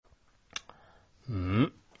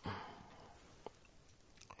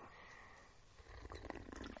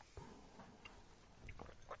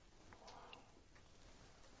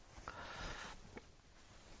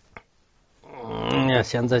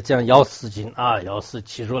现在讲149经啊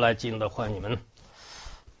，147如来经的话，你们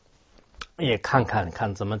也看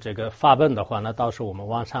怎么这个发本的话呢，到时候我们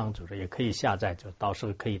网上就是也可以下载，就到时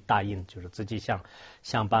候可以打印，就是自己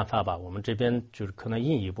想办法吧。我们这边就是可能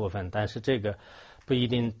印一部分，但是这个不一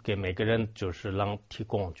定给每个人就是能提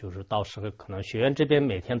供，就是到时候可能学院这边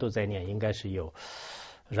每天都在念，应该是有。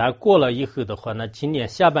然后过了以后的话呢，今年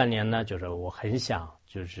下半年呢，就是我很想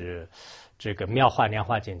就是这个妙化莲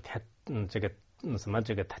华经，这个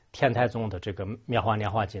天台宗的这个妙化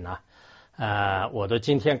莲华经啊，我都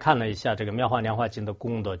今天看了一下这个妙化莲华经的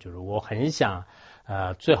功德，就是我很想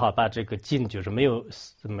最好把这个经就是没有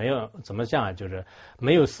怎么讲啊，就是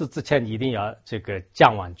没有死之前一定要这个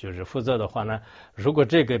讲完，就是否则的话呢，如果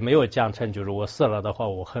这个没有讲成，就是我死了的话，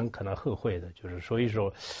我很可能后悔的，就是所以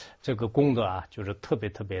说这个功德啊，就是特别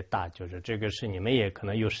特别大，就是这个是你们也可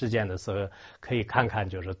能有时间的时候可以看看，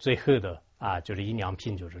就是最后的。就是一两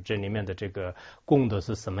品，就是这里面的这个功德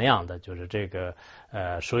是什么样的，就是这个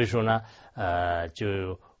所以说呢，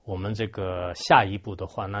就我们这个下一步的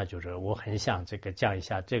话呢，就是我很想这个讲一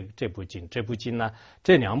下这部经呢，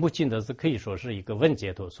这两部经的是可以说是一个问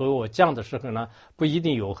解脱，所以我讲的时候呢，不一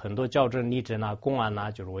定有很多校正、例证公案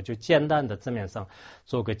就是我就简单的字面上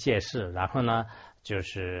做个解释，然后呢。就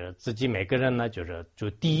是自己每个人呢，就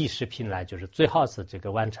第一视频来，就是最好是这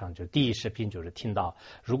个完成，就第一视频就是听到。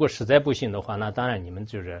如果实在不行的话，那当然你们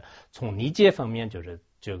就是从理解方面，就是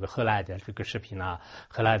这个后来的这个视频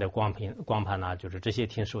后来的光盘就是这些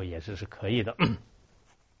听说也是可以的。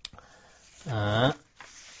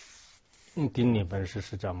顶礼本师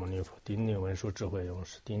释迦牟尼佛，顶礼文殊智慧勇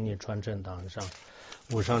士，顶礼传承当上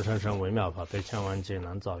无上甚深微妙法，被千万劫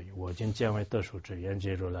难遭遇。我今见为得殊之愿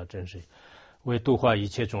解如来真实义。为度化一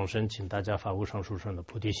切众生，请大家发无上殊胜的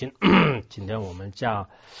菩提心。今天我们讲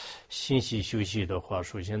信息休息的话，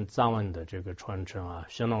首先藏文的这个传承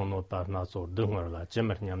相当多把那做等儿了，这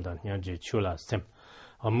么年的年纪去了什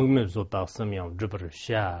我们做到什么样，这不是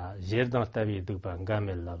下也当单位都把干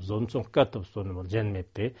没了，从各都说那么人没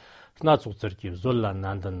被，那做自己做了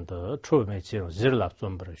难等的出没起日了，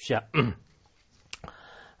做不是下。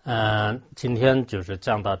今天就是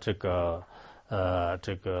讲到这个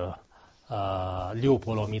六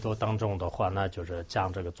波罗蜜多当中的话呢，就是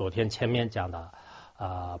讲这个昨天前面讲的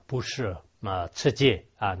不是持戒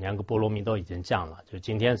两个波罗蜜多已经讲了，就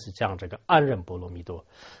今天是讲这个安忍波罗蜜多。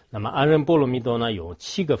那么安忍波罗蜜多呢，有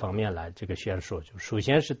7个方面来这个宣说。就首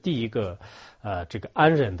先是第一个这个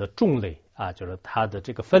安忍的种类就是它的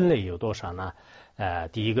这个分类有多少呢？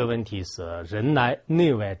第一个问题是人来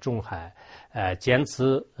内外众害坚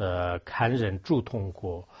持堪忍诸痛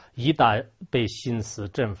苦，以大悲心思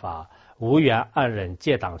正法，无缘安忍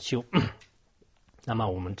皆当修。那么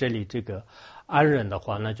我们这里这个安忍的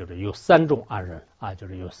话呢，就是有3种安忍就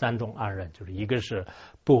是有3种安忍，就是一个是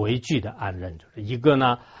不畏惧的安忍，就是一个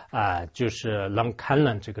呢就是能堪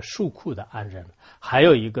忍这个受苦的安忍，还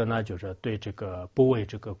有一个呢就是对这个不畏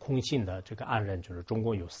这个空性的这个安忍，就是总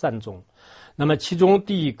共有3种。那么其中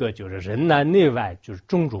第一个就是人来内外就是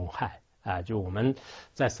种种害就我们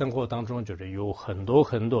在生活当中就是有很多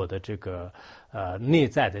很多的这个内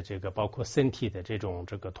在的这个包括身体的这种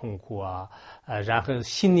这个痛苦然后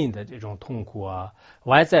心灵的这种痛苦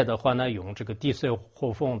外在的话呢，用这个地水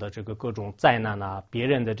火风的这个各种灾难别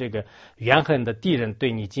人的这个怨恨的敌人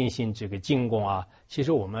对你进行这个进攻其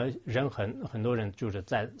实我们人很多人就是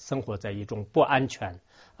在生活在一种不安全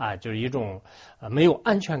就是一种没有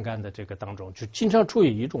安全感的这个当中，就经常处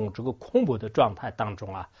于一种这个恐怖的状态当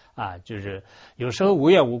中就是有时候无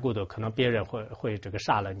缘无故的可能别人会这个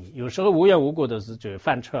杀了你，有时候无缘无故的是就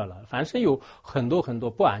翻车了，反正有很多很多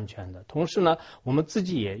不安全的。同时呢，我们自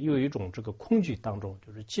己也有一种这个恐惧当中，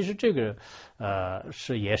就是其实这个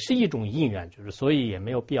也是一种因缘，就是所以也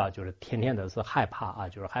没有必要就是天天的是害怕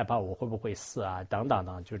就是害怕我会不会死等等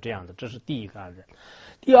等，就这样的。这是第一个安忍。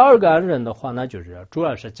第二个安忍的话呢，就是主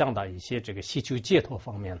要是讲到一些这个希求解脱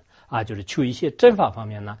方面就是求一些正法方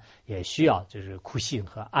面呢，也需要就是苦行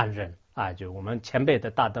和安忍就我们前辈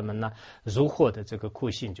的大德们呢，如何的这个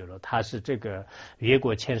苦行，就是他是这个越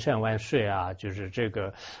过千山万水就是这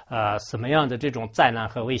个什么样的这种灾难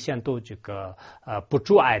和危险都这个不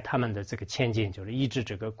阻碍他们的这个前进，就是一直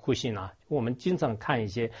这个苦行我们经常看一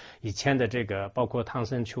些以前的这个包括唐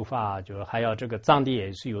僧求法就是还有这个藏地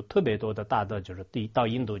也是有特别多的大德，就是到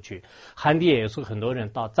印度去，汉地也是很多人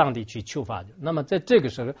到藏地去求法。那么在这个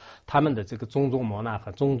时候他们的这个种种磨难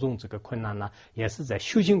和种种这个困难呢，也是在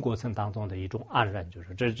修行过程当中的一种安忍，就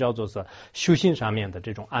是这叫做是修行上面的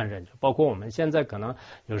这种安忍，包括我们现在可能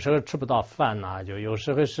有时候吃不到饭呐，就有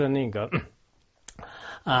时候是那个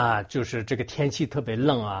就是这个天气特别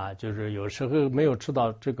冷啊，就是有时候没有吃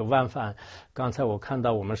到这个晚饭。刚才我看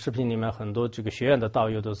到我们视频里面很多这个学院的道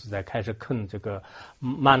友都是在开始啃这个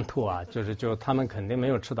馒头啊，就他们肯定没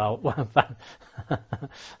有吃到晚饭，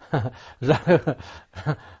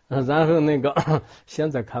然后那个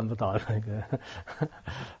现在看不到那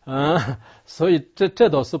个，所以这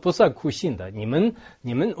都是不算苦行的。你们，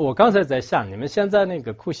我刚才在想，你们现在那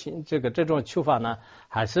个苦行这种修法呢，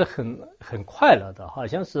还是很快乐的，好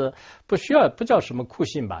像是不叫什么苦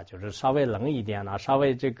行吧，就是稍微冷一点啊，稍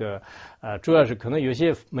微这个主要是可能有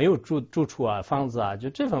些没有住处啊、房子啊，就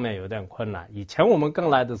这方面有点困难。以前我们刚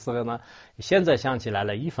来的时候呢，现在想起来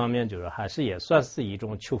了，一方面就是还是也算是一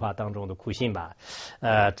种修法当中的苦行吧，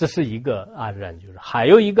这是一个安忍，就是还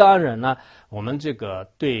有一个安忍呢，我们这个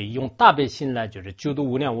对用大悲心来就是救度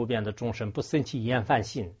无量无边的众生，不生起厌烦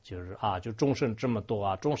心，就是就众生这么多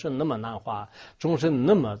啊，众生那么难化，众生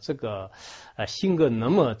那么这个性格那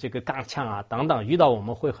么这个刚强啊等等，遇到我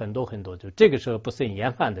们会很多，就这个时候不生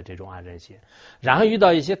厌烦的这种安忍心。然后遇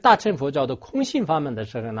到一些大乘佛教的空性法门的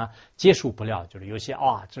时候呢，接受不了，就是有些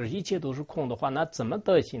这一切都是空的话，那怎么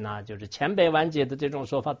得行呢？就是千百万劫的这种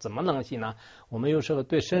说法怎么能行呢？我们有时候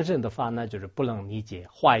对深深的法呢，就是不能理解、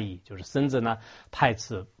怀疑，就是甚至呢排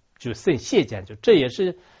斥，就甚懈见，就这也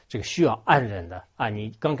是这个需要安忍的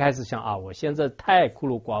你刚开始想我现在太孤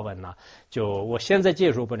陋寡闻了，就我现在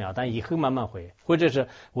接受不了，但以后慢慢会，或者是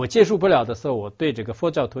我接受不了的时候，我对这个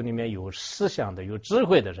佛教徒里面有思想的、有智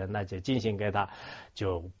慧的人，那就进行给他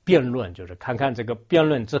就辩论，就是看看这个辩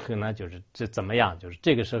论之后呢，就是这怎么样，就是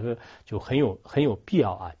这个时候就很有必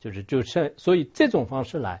要就是所以这种方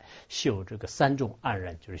式来修这个三种安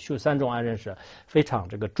忍，就是修三种安忍是非常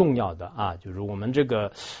这个重要的就是我们这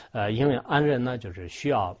个因为安忍呢，就是需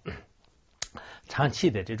要长期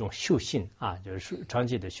的这种修行就是长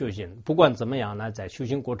期的修行，不管怎么样呢，在修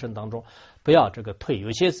行过程当中不要这个退，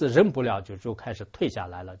有些是忍不了就开始退下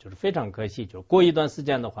来了，就是非常可惜，就过一段时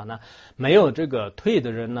间的话呢，没有这个退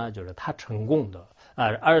的人呢，就是他成功的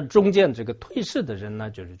而中间这个退世的人呢，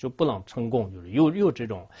就不能成功，就是有这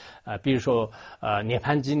种比如说涅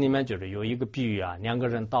槃经里面就是有一个比喻两个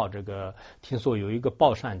人到这个听说有一个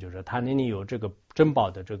宝山，就是他那里有这个珍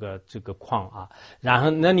宝的这个矿然后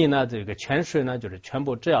那里呢这个泉水呢就是全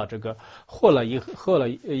部只要这个喝了以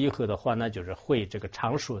后的话呢，就是会这个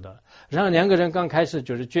长寿的。然后两个人刚开始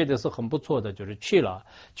就是觉得是很不错的，就是去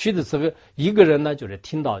的时候，一个人呢就是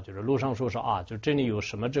听到就是路上说就这里有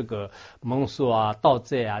什么这个蒙宿盗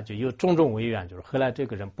贼就有种种违愿，就是后来这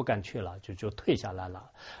个人不敢去了，就退下来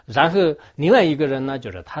了。然后另外一个人呢，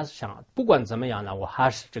就是他想不管怎么样呢，我还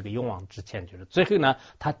是这个勇往直前，就是最后呢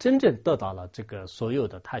他真正得到了这个所有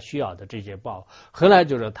的他需要的这些宝，后来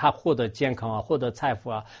就是他获得健康获得财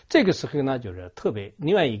富这个时候呢就是特别，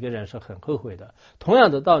另外一个人是很后悔的。同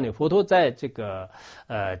样的道理，佛陀在这个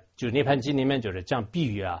就涅槃经里面就是讲比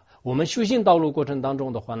喻我们修行道路过程当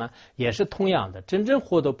中的话呢，也是同样的，真正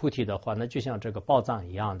获得菩提的话呢，就像这个宝藏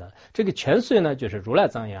一样的，这个泉水呢就是如来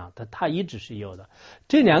藏一样，它一直是有的。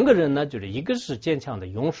这两个人呢，就是一个是坚强的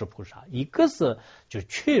勇士菩萨，一个是就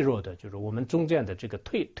脆弱的，就是我们中间的这个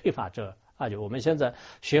退法者就我们现在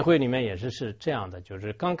学会里面也是这样的，就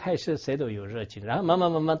是刚开始谁都有热情，然后慢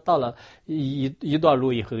慢到了一段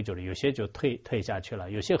路以后，就是有些就退下去了，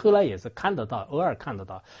有些后来也是看得到，偶尔看得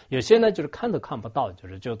到，有些呢就是看都看不到，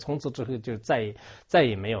就从此之后就再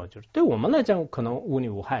也没有，就是对我们来讲可能无利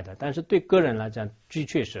无害的，但是对个人来讲的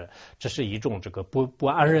确是这是一种这个不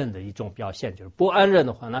安忍的一种表现，就是不安忍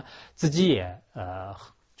的话呢，自己也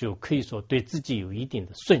就可以说对自己有一定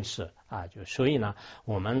的损失就所以呢，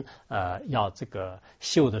我们要这个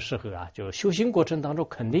修的时候就修行过程当中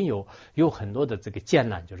肯定有很多的这个艰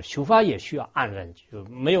难，就是修法也需要安忍，就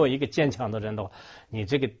没有一个坚强的人的话，你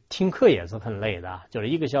这个听课也是很累的就是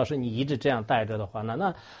1个小时你一直这样带着的话，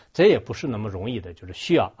那这也不是那么容易的，就是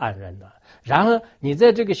需要安忍的。然后你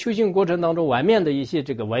在这个修行过程当中，外面的一些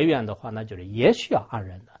这个违愿的话呢，就是也需要安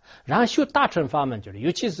忍的。然后修大乘法门，就是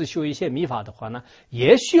尤其是修一些密法的话呢，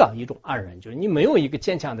也需要一种安忍，就是你没有一个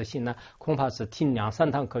坚强的心呢，恐怕是听2、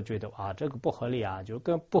3堂课觉得这个不合理就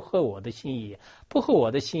跟不合我的心意，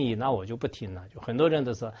那我就不听了。就很多人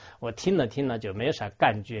都是我听了就没有啥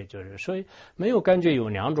感觉，就是所以没有感觉有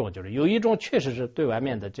2种，就是有一种确实是对外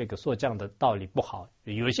面的这个所讲的道理不好，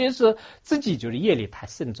有些是自己就是业力太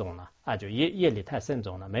深重了就业力太深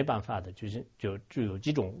重了，没办法的，就有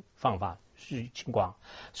几种方法。情况，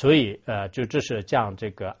所以就这是讲这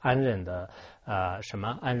个安忍的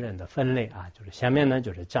安忍的分类啊，就是下面呢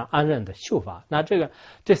就是讲安忍的修法。那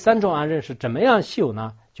这三种安忍是怎么样修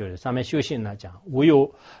呢？就是上面修行呢讲无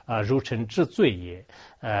有如尘之罪也，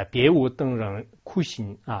别无等人苦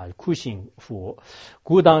行佛，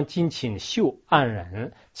故当精勤修安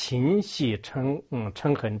忍，勤习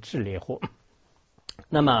嗔恨之烈火。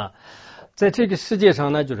那么在这个世界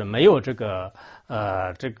上呢，就是没有这个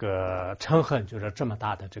嗔恨，就是这么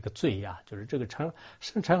大的这个罪呀，就是这个嗔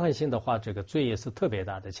恨心的话，这个罪也是特别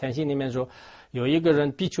大的。前心里面说有一个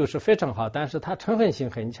人比丘是非常好，但是他嗔恨心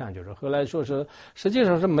很强，就是后来说是实际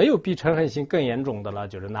上是没有比嗔恨心更严重的了，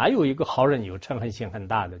就是哪有一个好人有嗔恨心很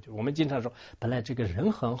大的？就我们经常说本来这个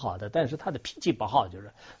人很好的，但是他的脾气不好，就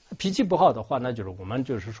是脾气不好的话，那就是我们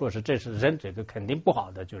就是说是这是人，这个肯定不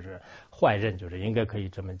好的，就是坏人，就是应该可以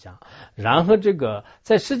这么讲。然后这个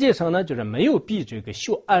在世界上呢，就是没有比这个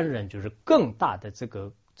修安忍就是更大的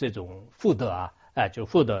这种福德啊，就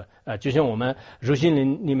福德就像我们如心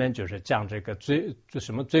灵里面就是讲这个罪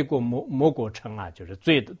过莫过嗔啊，就是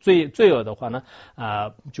罪恶的话呢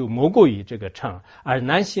就莫过于这个嗔，而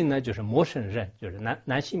男性呢就是莫胜忍，就是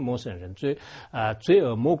男性莫胜忍，罪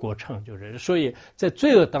恶莫过嗔，就是所以在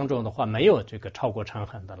罪恶当中的话没有这个超过嗔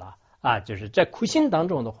恨的了。就是在苦行当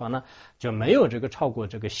中的话呢，就没有这个超过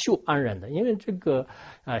这个修安忍的，因为这个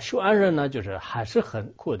修安忍呢，就是还是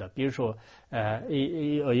很苦的。比如说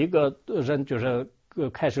有一个人就是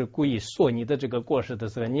开始故意说你的这个过失的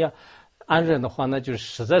时候，你要安忍的话呢，就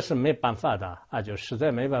实在是没办法的就实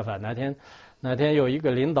在没办法。那天有一个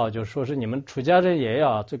领导就说是你们出家人也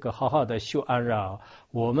要这个好好的修安忍啊。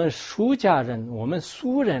我们出家人，我们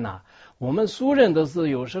俗人都是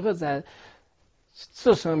有时候在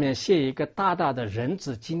这上面写一个大大的忍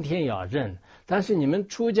字，今天要忍。但是你们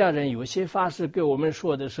出家人有些法师给我们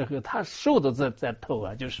说的时候，他手都在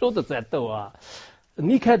抖就手都在抖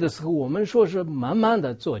离开的时候我们说是慢慢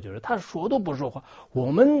的做，就是他说都不说话。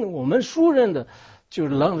我们熟人的就是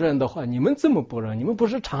冷人的话，你们怎么不忍？你们不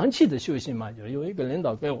是长期的修行吗？就有一个领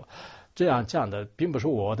导给我这样讲的，并不是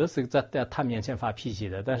我的是在他面前发脾气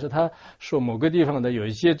的，但是他说某个地方的有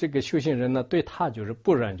一些这个修行人呢，对他就是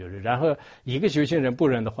不忍，就是然后一个修行人不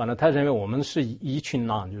忍的话呢，他认为我们是一群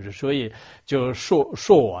狼，就是所以就说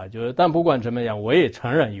我就是但不管怎么样，我也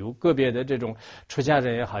承认有个别的这种出家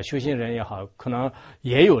人也好，修行人也好，可能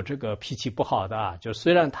也有这个脾气不好的就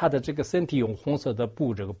虽然他的这个身体用红色的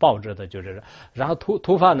布这个包着的，就是然后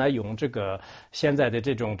头发呢用这个现在的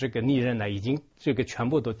这种这个泥人呢已经这个全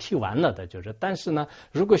部都剃完了的，就是但是呢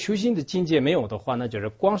如果修行的境界没有的话呢，就是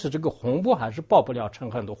光是这个红布还是爆不了嗔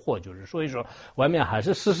恨的火，就是所以说外面还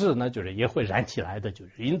是时时呢就是也会燃起来的，就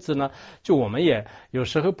是因此呢就我们也有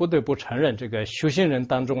时候不得不承认这个修行人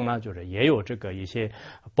当中呢就是也有这个一些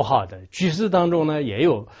不好的，居士当中呢也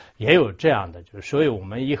有这样的，就是所以我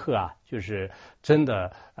们以后就是真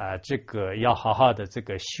的这个要好好的这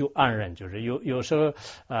个修安忍，就是有时候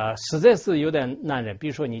实在是有点难忍。比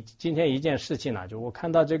如说你今天一件事情就我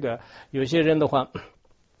看到这个有些人的话，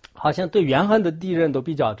好像对怨恨的敌人都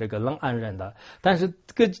比较这个能安忍的，但是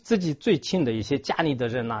跟自己最亲的一些家里的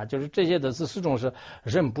人就是这些的是始终是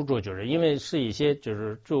忍不住，就是因为是一些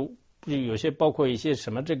就有些包括一些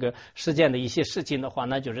什么这个事件的一些事情的话，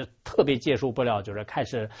那就是特别接受不了，就是开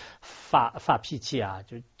始发脾气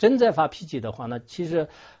就真在发脾气的话呢，其实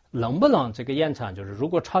冷不冷这个延长，就是如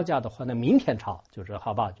果吵架的话，那明天吵就是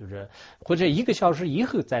好吧，就是或者1个小时以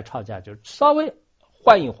后再吵架，就稍微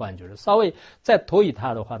换一换，就是稍微再拖一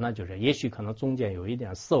他的话，那就是也许可能中间有一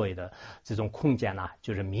点思维的这种空间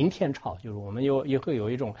就是明天吵，就是我们也会有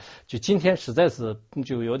一种就今天实在是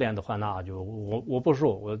就有点的话，那就我不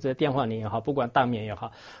说，我在电话里也好，不管当面也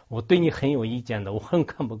好，我对你很有意见的，我很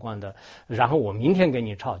看不惯的，然后我明天跟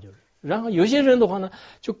你吵，就是然后有些人的话呢，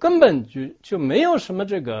就根本就没有什么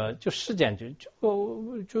这个就事件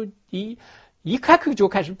就一开口就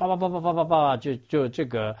开始叭叭叭叭叭叭叭，就这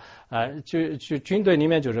个就军队里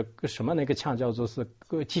面就是什么那个枪叫做是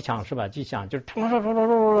机枪是吧？机枪就是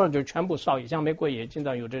就全部烧，像美国也经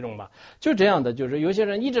常有这种吧，就这样的，就是有些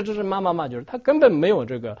人一直就是骂，就是他根本没有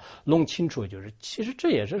这个弄清楚，就是其实这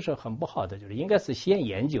也是很不好的，就是应该是先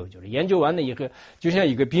研究，就是研究完了以后，就像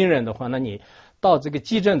一个病人的话，那你到这个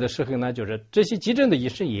急诊的时候呢，就是这些急诊的医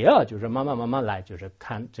生也要就是慢慢来，就是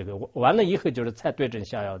看这个完了以后就是才对症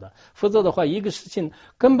下药的，否则的话一个事情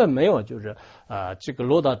根本没有就是这个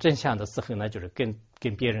落到真相的时候呢，就是跟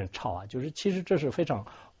别人吵就是其实这是非常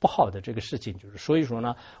不好的这个事情，就是所以说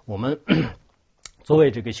呢我们作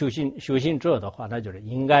为这个修行者的话，那就是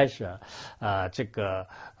应该是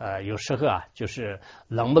有时候啊，就是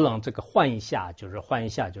能不能这个换一下，就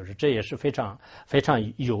是这也是非常非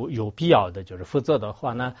常有必要的，就是否则的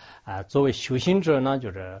话呢，作为修行者呢，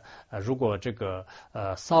就是如果这个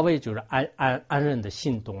稍微就是安忍的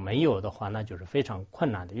心都没有的话，那就是非常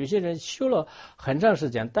困难的。有些人修了很长时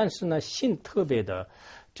间，但是呢，心特别的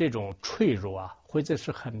这种脆弱啊，或者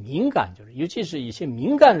是很敏感，就是尤其是一些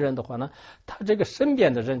敏感人的话呢，他这个身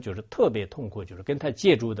边的人就是特别痛苦，就是跟他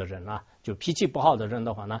接触的人啊，就脾气不好的人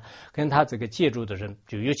的话呢，跟他这个接触的人，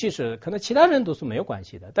就尤其是可能其他人都是没有关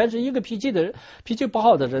系的，但是一个脾气不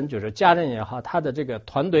好的人，就是家人也好，他的这个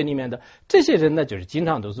团队里面的这些人呢，就是经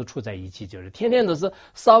常都是处在一起，就是天天都是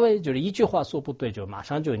稍微就是一句话说不对，就马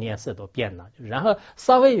上就脸色都变了，然后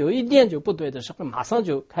稍微有一点就不对的时候，马上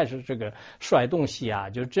就开始这个摔东西啊，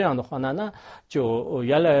就这样的话呢，那就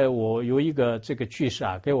原来我有一个这个居士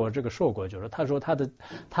啊，给我这个说过，就是他说他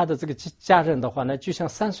的这个家人的话呢，就像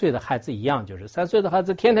3岁的孩子一样，就是3岁的孩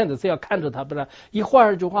子天天都是要看着他，不然一会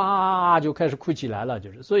儿就哇就开始哭起来了，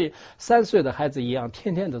就是所以3岁的孩子一样，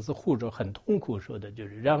天天都是护着，很痛苦说的，就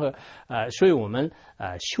是然后所以我们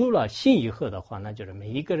修了心以后的话呢，就是每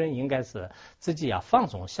一个人应该是自己要放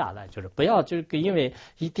松下来，就是不要就是因为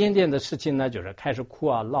一点点的事情呢，就是开始哭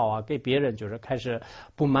啊闹啊，给别人就是开始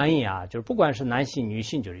不满意啊，就是不管是男性女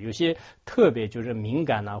性，就是有些特别就是敏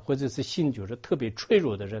感啊，或者是心就是特别脆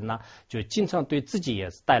弱的人呢，就经常对自己也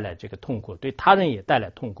是带来这个痛苦，对他人也带来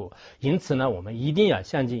痛苦。因此呢，我们一定要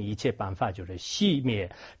想尽一切办法，就是熄灭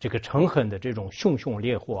这个嗔恨的这种熊熊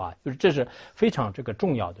烈火啊，就是这是非常这个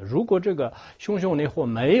重要的。如果这个熊熊烈火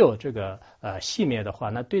没有这个熄灭的话，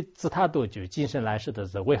那对自他度就今生来世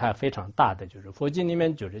的危害非常大的。就是佛经里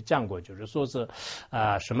面就是讲过，就是说是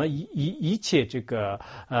什么一切这个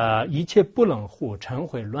一切不能护，嗔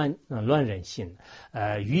恚乱人心，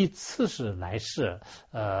于此世来世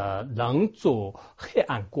能作黑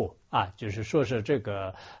暗过啊，就是说是这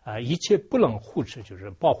个一切不能护持，就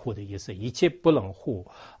是保护的意思，一切不能护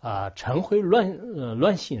嗔恚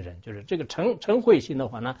乱心人，就是这个嗔恚心的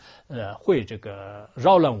话呢，会这个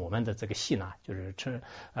扰乱我们的这个心啊，就是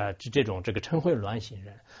这种这个嗔恚乱心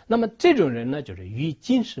人。那么这种人呢，就是于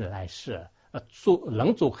今世来世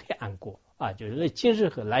能做黑暗过啊，就是今世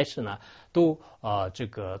和来世呢，都这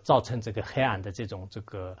个造成这个黑暗的这种这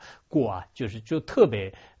个过啊，就特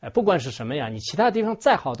别不管是什么呀，你其他地方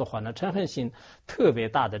再好的话呢，嗔恨心特别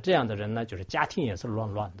大的这样的人呢，就是家庭也是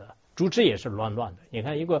乱的，主持也是乱的。你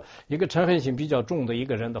看一个嗔恨心比较重的一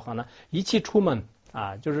个人的话呢，一起出门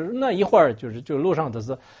啊，就是那一会儿就路上的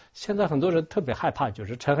是，现在很多人特别害怕，就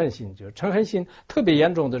是嗔恨心特别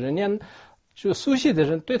严重的人，连就熟悉的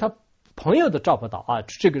人对他朋友都找不到啊，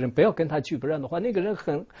这个人不要跟他去，不然的话那个人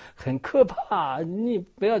很可怕，你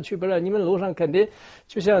不要去，不然你们路上肯定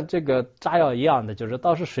就像这个炸药一样的，就是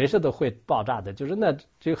到时随时都会爆炸的，就是那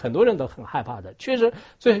就很多人都很害怕的。确实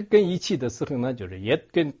最跟一起的时候呢，就是也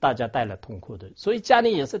跟大家带来痛苦的，所以家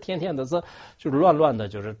里也是天天的是就是乱的，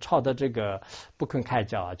就是吵的这个不肯开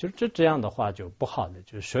交啊，就是这样的话就不好的，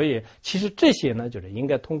就是所以其实这些呢，就是应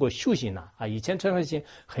该通过修行啊，以前嗔恨心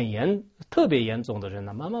特别严重的人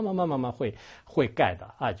呢，慢慢会改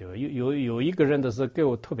的啊。就有一个人的是给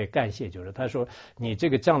我特别感谢，就是他说你这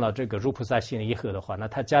个讲到这个如菩萨心以后的话，那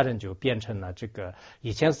他家人就变成了这个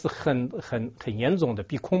以前是很严重的，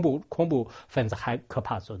比恐怖分子还可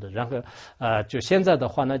怕说的，然后就现在的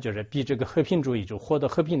话呢，就是比这个和平主义就获得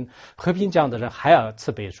和平这样的人还要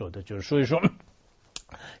慈悲说的，就是所以说。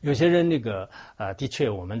有些人那个的确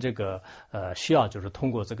我们这个需要就是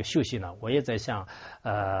通过这个休息呢，我也在想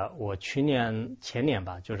我前年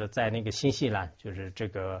吧，就是在那个新西兰，就是这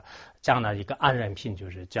个讲了一个安然品，就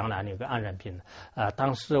是讲了那个安然品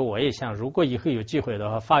当时我也想，如果以后有机会的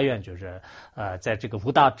话，发愿就是在这个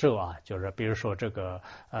五大洲啊，就是比如说这个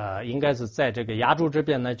应该是在这个亚洲这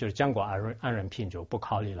边呢，就是讲过安然品就不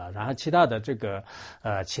考虑了，然后其他的这个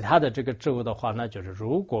州的话呢，就是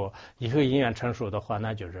如果以后因缘成熟的话，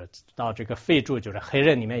那就是到这个非洲，就是黑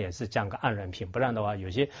人里面也是讲个安然品，不然的话有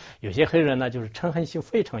些黑人呢，就是嗔恨心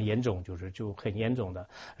非常严重，就很严重的，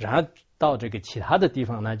然后到这个其他的地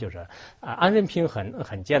方呢，就是安然品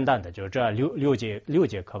很简单的，就是这六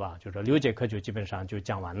节课吧，就是6节课就基本上就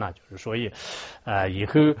讲完了，就是所以以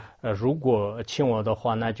后如果请我的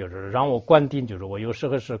话呢，就是让我灌顶，就是我有时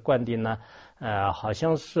候是灌顶呢好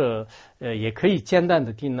像是也可以简单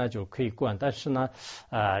的听呢就可以灌，但是呢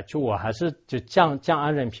就我还是就讲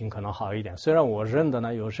安然品可能好一点，虽然我认的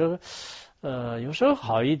呢有时候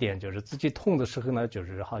好一点，就是自己痛的时候呢，就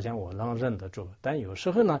是好像我能忍得住，但有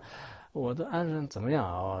时候呢我的安然怎么样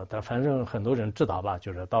啊？但反正很多人知道吧，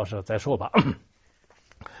就是到时候再说吧。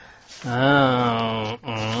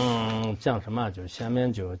讲什么？就下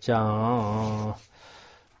面就讲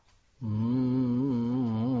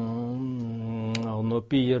我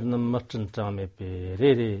毕业那么正常没别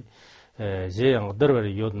的这样德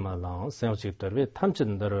文有嘛lang三七德文他们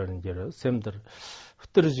真德文就是三德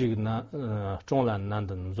德这个呢中南南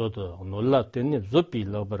的做的努了的呢做比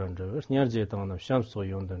老不人这年纪当中想所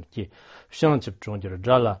用的给想集中就是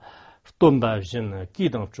这了东北人呢给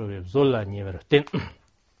当作为做了你们的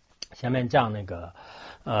下面讲那个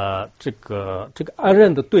这个安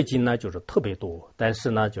忍的对境呢就是特别多，但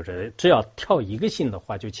是呢就是只要跳一个心的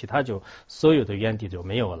话，就其他就所有的原地就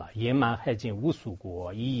没有了。野蛮害尽无数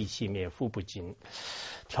国，一意熄灭复不尽。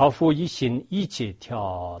跳复一心，一切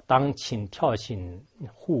跳，当勤跳心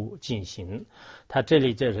互进行。他这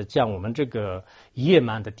里就是讲我们这个野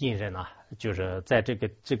蛮的敌人啊，就是在这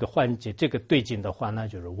个环节这个对境的话呢，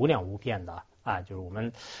就是无量无边的。就是我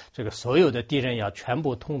们这个所有的敌人要全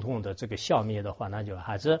部统统的这个消灭的话，那就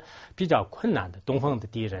还是比较困难的。东方的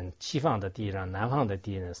敌人、西方的敌人、南方的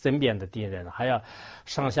敌人、身边的敌人，还要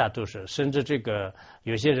上下都是，甚至这个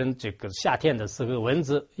有些人这个夏天的时候蚊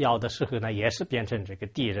子咬的时候呢，也是变成这个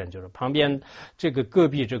敌人，就是旁边这个隔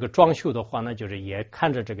壁这个装修的话呢，就是也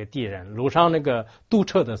看着这个敌人。路上那个堵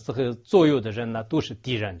车的时候，左右的人呢都是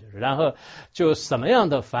敌人，就是然后就什么样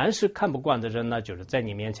的凡是看不惯的人呢，就是在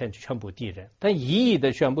你面前全部敌人。但一意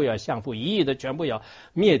的全部要降服，一意的全部要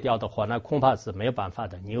灭掉的话，那恐怕是没有办法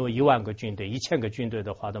的。你有10000个军队、1000个军队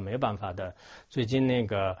的话，都没有办法的。最近那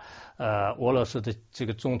个俄罗斯的这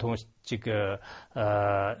个总统，这个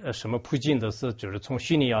什么普京的是，就是从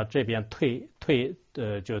叙利亚这边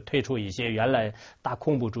就退出一些原来大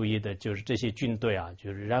恐怖主义的，就是这些军队啊，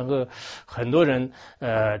就是然后很多人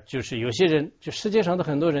就是有些人就世界上的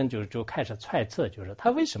很多人就开始揣测，就是他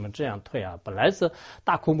为什么这样退啊？本来是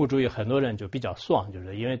大恐怖主义，很多人就比较爽，就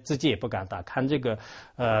是因为自己也不敢打，看这个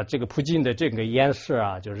普京的这个演示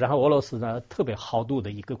啊，就是然后俄罗斯呢特别好斗的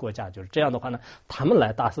一个国家，就是这样的话呢，他们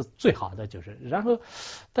来打是最好的，就是然后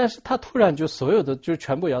但是他突然就所有的就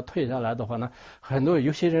全部要退下来的话呢，很多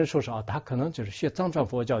有些人说是他可能就是学藏传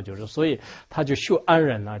佛教，就是所以他就修安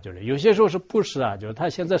忍啊，就是有些时候是不是啊，就是他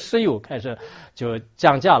现在石油开始就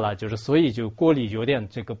降价了，就是所以就国力有点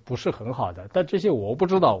这个不是很好的。但这些我不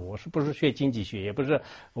知道，我是不是学经济学，也不是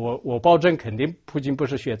我保证肯定普京不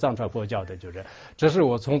是学藏传佛教的，就是这是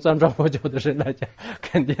我从藏传佛教的人来讲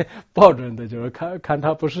肯定保证的，就是看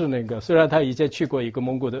他不是那个，虽然他以前去过一个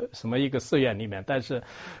蒙古的什么一个寺院里面，但是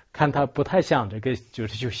看他不太像这个就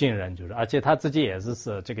是修行人，就是而且他自己也是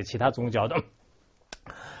这个其他宗教的。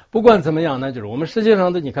不管怎么样呢，就是我们世界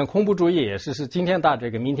上的你看恐怖主义也是今天打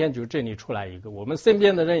这个，明天就这里出来一个，我们身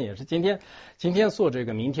边的人也是今天做这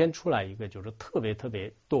个，明天出来一个，就是特别特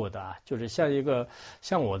别多的啊，就是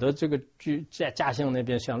像我的这个家乡那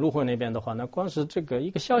边，像陆河那边的话呢，光是这个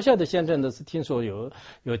一个小小的县镇的是听说有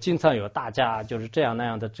经常有打架，就是这样那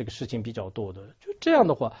样的这个事情比较多的，就这样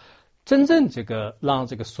的话。真正这个让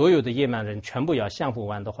这个所有的野蛮人全部要降服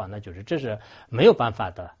完的话，那就是这是没有办法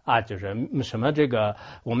的啊！就是什么这个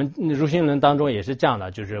我们入心论当中也是这样的，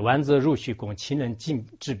就是顽则入虚空，其能尽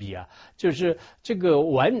之彼啊！就是这个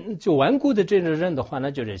顽固的这种人的话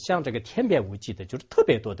呢，就是像这个天边无际的，就是特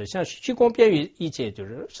别多的，像虚空遍于一切，就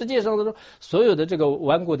是世界上的所有的这个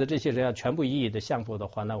顽固的这些人要全部一一的降服的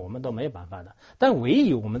话，那我们都没有办法的。但唯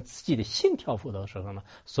一我们自己的心跳服的时候呢，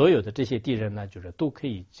所有的这些敌人呢，就是都可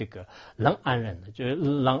以这个。让安忍的，就是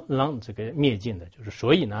让这个灭尽的，就是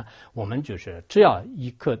所以呢，我们就是只要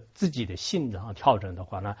一颗自己的心然后调整的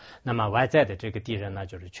话呢，那么外在的这个敌人呢，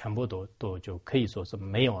就是全部都就可以说是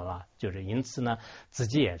没有了。就是因此呢，自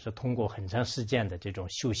己也是通过很长时间的这种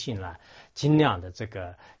修行来，尽量的这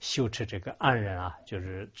个修持这个安忍啊，就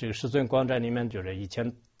是这个世尊光在里面，就是以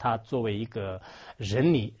前他作为一个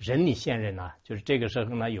人理仙人啊，就是这个时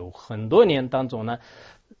候呢，有很多年当中呢。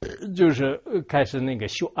就是开始那个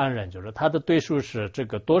修安忍，就是他的对数是这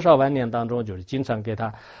个多少万年当中，就是经常给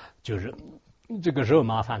他就是这个惹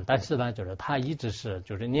麻烦，但是呢，就是他一直是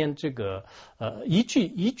就是连这个一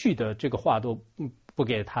句的这个话都不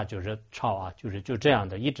给他就是抄啊，就这样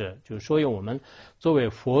的一直就是所以我们作为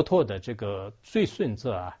佛陀的这个最顺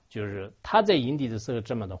者啊，就是他在因地的时候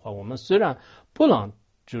这么的话，我们虽然不能。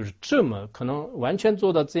就是这么可能完全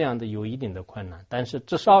做到这样的有一定的困难，但是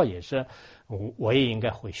至少也是我也应该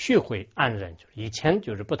会学会安忍，就是以前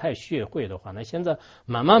就是不太学会的话，那现在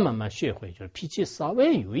慢慢学会，就是脾气稍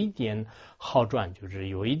微有一点好转，就是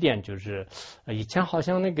有一点就是以前好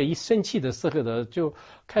像那个一生气的时候的就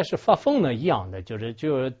开始发疯了一样的，就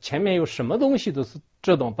前面有什么东西都是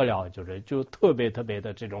制动不了，就特别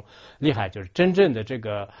的这种厉害，就是真正的这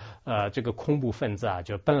个恐怖分子啊，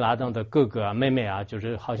就本拉登的哥哥啊妹妹啊，就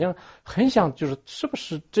是好像很想就是是不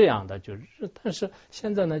是这样的，就是但是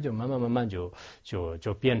现在呢就慢慢就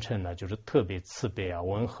变成了就是特别慈悲啊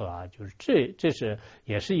温和啊，就是这是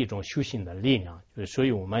也是一种修行的力量，就是所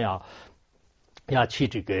以我们要去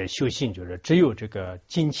这个修行，就是只有这个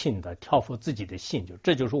精进的调伏自己的心，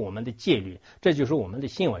这就是我们的戒律，这就是我们的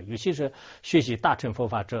行为。尤其是学习大乘佛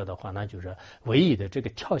法者的话，那就是唯一的这个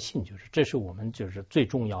调心，就是这是我们就是最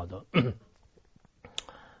重要的。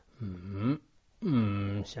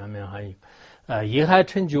下面还有也还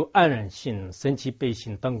成就安忍心、生起悲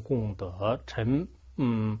心等功德，成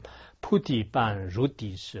菩提般入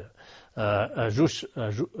地势。什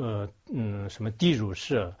么地入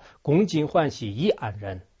世，恭敬欢喜一安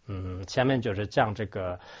忍。下面就是讲这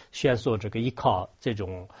个宣说这个依靠这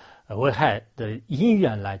种危害的因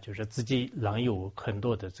缘来，就是自己能有很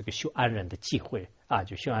多的这个修安忍的机会啊，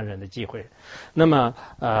就修安忍的机会。那么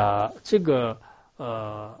这个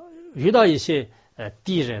遇到一些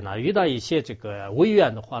敌人啊，遇到一些这个违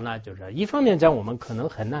愿的话呢，就是一方面讲我们可能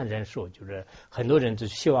很难忍受，就是很多人就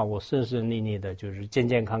希望我顺顺利利的，就是健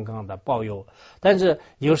健康康的保佑。但是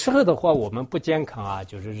有时候的话，我们不健康啊，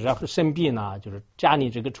就是然后生病啊，就是家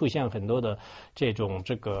里这个出现很多的这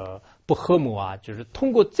个不和睦啊，就是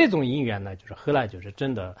通过这种因缘呢，就是后来就是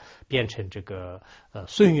真的变成这个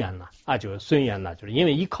顺缘了啊，就是顺缘了，就是因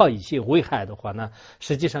为依靠一些危害的话呢，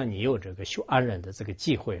实际上你有这个修安忍的这个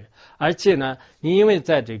机会，而且呢，你因为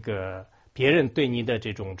在这个别人对你的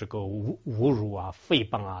这个侮辱啊、诽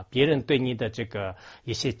谤啊，别人对你的这个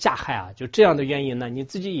一些加害啊，就这样的原因呢，你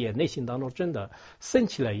自己也内心当中真的升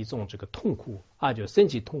起了一种这个痛苦啊，就升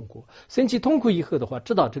起痛苦以后的话，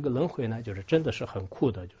知道这个轮回呢，就是真的是很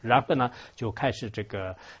苦的，然后呢就开始这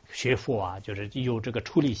个学佛啊，就是有这个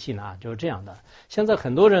出离心啊，就是这样的。现在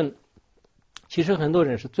其实很多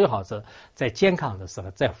人是最好是在健康的时候，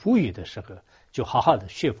在富裕的时候就好好的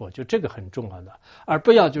学佛，就这个很重要的，而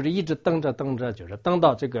不要就是一直等着，就是等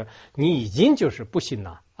到这个你已经就是不行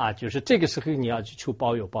了啊，就是这个时候你要去求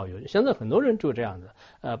保佑。现在很多人就这样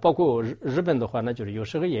的，包括日本的话，那就是有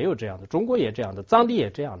时候也有这样的，中国也这样的，藏地也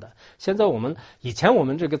这样的。现在以前我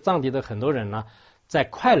们这个藏地的很多人呢，在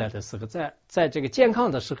快乐的时候，在这个健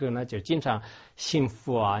康的时候呢，就经常信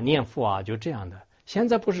佛啊、念佛啊，就这样的。现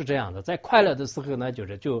在不是这样的，在快乐的时候呢，就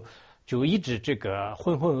一直这个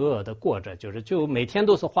浑浑噩噩的过着，就每天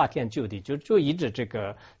都是花天酒地，就一直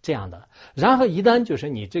这样的。然后一旦就是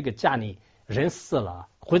你这个家里人死了，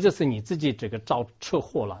或者是你自己这个遭车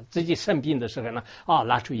祸了，自己生病的时候呢，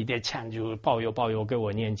拿出一点钱就保佑给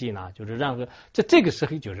我念经了，就是让这个时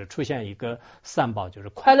候就是出现一个三宝，就是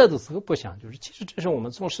快乐的时候不想，就是其实这是我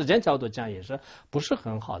们从时间角度讲也是不是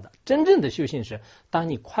很好的。真正的修行是当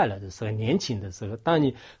你快乐的时候、年轻的时候、当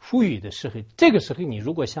你富裕的时候，这个时候你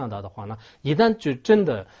如果想到的话呢，一旦就真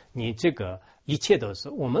的你这个一切都是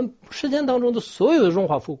我们世间当中的所有的荣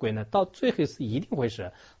华富贵呢，到最后是一定会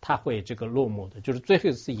是它会这个落幕的，就是最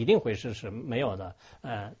后是一定会是没有的，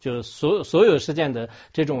就是所有世间的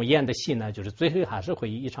这种演的戏呢，就是最后还是会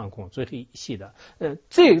一场空，最后一戏的。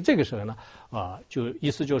这个时候呢，就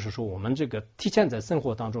意思就是说，我们这个提前在生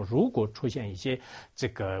活当中，如果出现一些这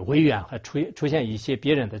个违愿和出现一些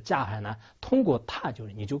别人的加害呢，通过它就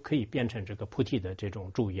是你就可以变成这个菩提的这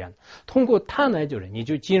种助愿，通过它呢，就是你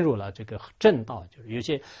就进入了这个正道，就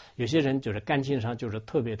是有些人就是感情上就是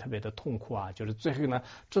特别的痛苦啊，就是最后呢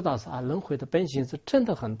知道是轮回的本性是真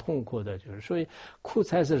的很痛苦的，就是所以苦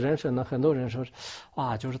才是人生呢。很多人说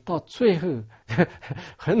就是到最后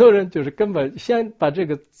很多人就是根本先把这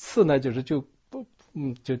个词呢就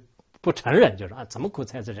不承认，就是怎么苦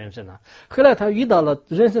才是人生呢？后来他遇到了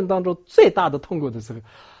人生当中最大的痛苦的时候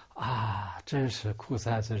真是苦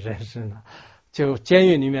才是人生呢。就监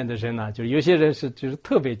狱里面的人呢，就有些人是就是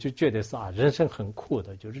特别就觉得是人生很苦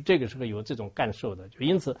的，就是这个时候有这种感受的，就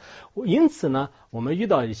因此呢，我们遇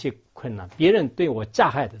到一些困难，别人对我加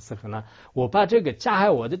害的时候呢，我把这个加害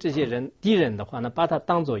我的这些敌人的话呢，把它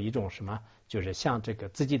当做一种什么，就是像这个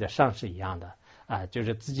自己的上司一样的。就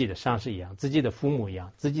是自己的上司一样，自己的父母一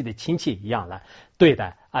样，自己的亲戚一样来对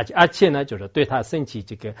待，而且呢，就是对他升起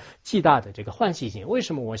这个极大的这个欢喜心。为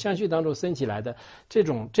什么我相续当中升起来的这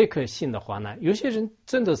颗心的话呢？有些人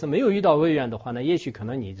真的是没有遇到违愿的话呢，也许可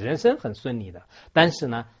能你人生很顺利的，但是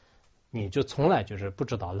呢，你就从来就是不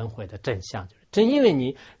知道轮回的真相，就是正因为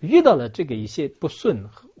你遇到了这个一些不顺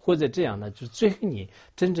或者这样呢，就最后你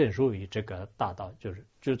真正入于这个大道，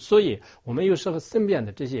所以我们有时候身边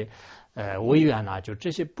的这些违缘啊，就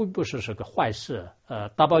这些不是个坏事。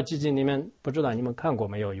大宝基金里面不知道你们看过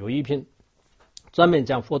没有，有一篇专门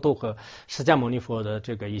讲佛陀和释迦牟尼佛的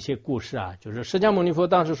这个一些故事啊，就是释迦牟尼佛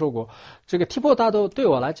当时说过，这个提婆达多对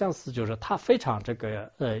我来讲就是他非常这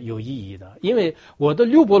个有意义的，因为我的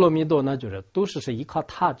六波罗蜜多呢，都是依靠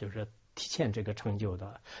他提前这个成就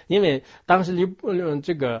的。因为当时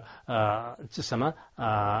这个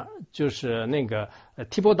就是那个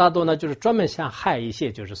提婆达多呢，就是专门想害一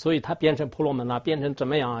些，所以他变成婆罗门啊，变成怎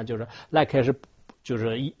么样啊，来开始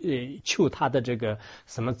求他的这个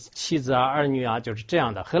什么妻子啊儿女啊，就是这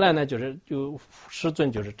样的。后来呢就师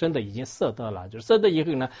尊真的已经摄得了，摄得以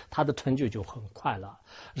后呢他的成就就很快了。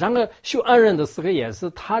然而修安忍的时候也是，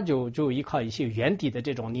他就依靠一些原底的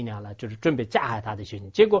这种力量了，准备加害他的修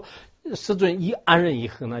行。结果师尊一安忍以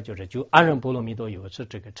后呢，就安忍波罗蜜多有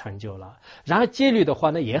这个成就了。然后戒律的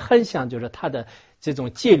话呢也很像，他的这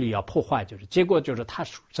种戒律要破坏，结果他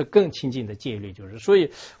是更亲近的戒律，所以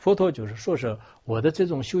佛陀说是我的这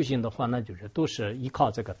种修行的话呢，都是依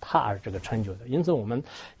靠这个他而这个成就的。因此我们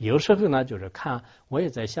有时候呢看，我也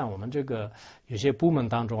在想我们这个有些部门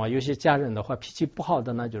当中啊，有些家人的话脾气不好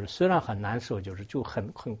的呢，虽然很难受，就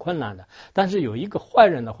很困难的，但是有一个坏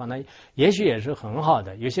人的话呢，也许也是很好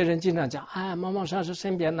的。有些人经常讲，某某上师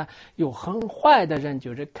身边呢有很坏的人，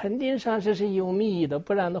肯定上师是有密的，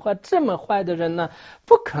不然的话这么坏的人呢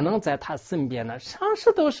不可能在他身边呢。上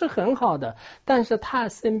师都是很好的，但是他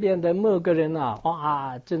身边的某个人啊，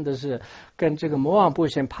哇，真的是跟这个魔王不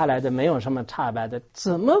ရှင်派来的没有什么差别的，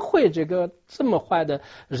怎么会这么坏的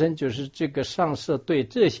人，这个上师对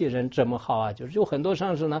这些人这么好啊？有很多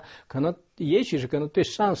上师呢，也许是可能对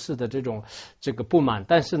上师的这个不满，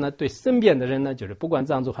但是呢对身边的人呢，不管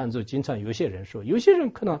藏族汉族，经常有些人说，有些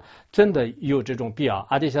人可能真的有这种必要。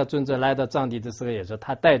阿底峡尊者来到藏地的时候也是，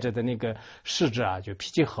他带着的那个侍者啊，脾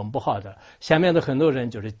气很不好的。下面的很多人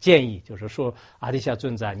建议，说阿底峡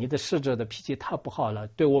尊者，你的侍者的脾气太不好了，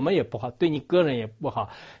对我们也不好，对你个人也不好，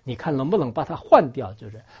你看能不能把他换掉？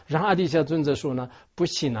然后阿底峡尊者说呢，不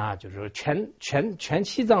行啊，全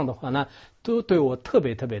西藏的话呢都对我特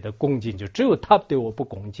别的恭敬，只有他对我不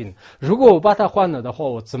恭敬。如果我把他换了的话，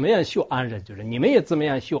我怎么样修安忍？你们也怎么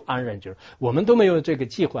样修安忍？我们都没有这个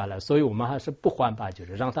计划了，所以我们还是不换吧，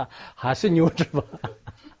让他还是留着吧。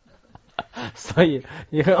所以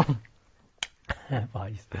以后不好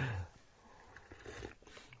意思，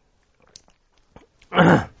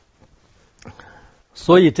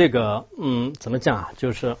所以这个怎么讲啊？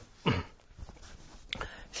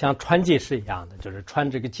像穿戒是一样的，穿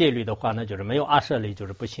这个戒律的话呢，没有阿舍利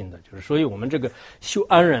不行的，所以我们这个修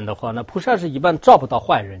安忍的话呢，菩萨是一般照不到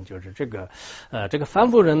坏人，这个凡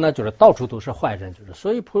夫人呢，到处都是坏人，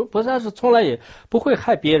所以菩萨是从来也不会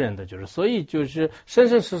害别人的，所以生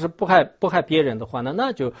生世世不害别人的话呢，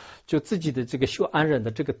那就自己的这个修安忍的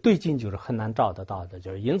这个对境很难找得到的，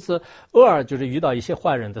因此偶尔遇到一些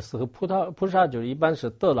坏人的时候，菩萨一般是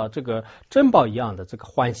得了这个珍宝一样的这个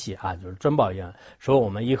欢喜啊，珍宝一样，说我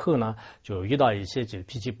们以后呢就遇到一些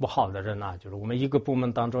脾气不好的人啊，我们一个部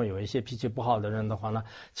门当中有一些脾气不好的人的话呢，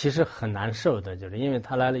其实很难受的，因为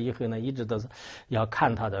他来了以后呢，一直都是要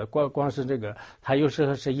看他的，光是这个他有时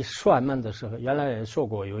候是一栓门的时候，原来也说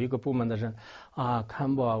过有一个部门的人啊，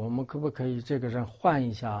看不，我们可不可以这个人换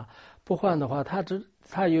一下？不换的话，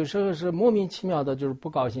他有时候是莫名其妙的不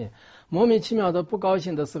高兴，莫名其妙的不高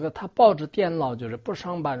兴的时候，他抱着电脑不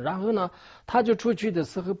上班，然后呢他就出去的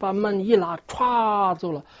时候把门一拉，歘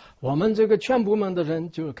走了。我们这个全部门的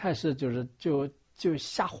人就开始就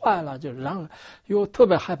吓坏了，然后又特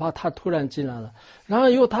别害怕他突然进来了，然后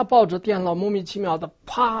又他抱着电脑莫名其妙的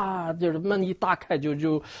啪，门一打开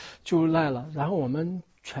就来了，然后我们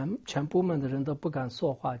全部门的人都不敢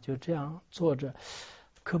说话，就这样坐着。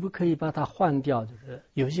可不可以把它换掉？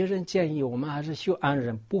有些人建议我们还是修安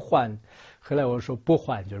忍不换，后来我说不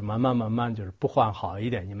换，慢慢不换好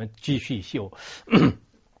一点，你们继续修。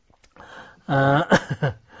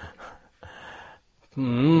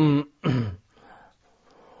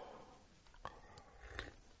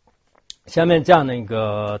下面讲那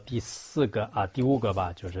个第五个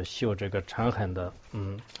吧，修这个嗔恨的。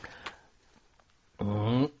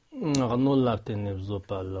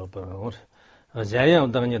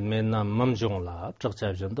자연 당년 맨나 멈종라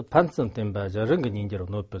적자전도 판선된 바자 런근인지로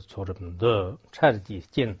높여 소름도 차르지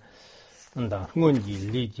진 한다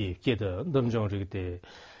응원지 리지 게더 넘종르기 때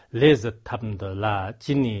레즈 탑는더라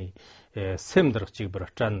진이 샘들 지브라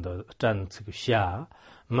짠 츠그샤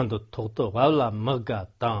만도 토토 와라 먹가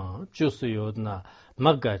땅 주스요나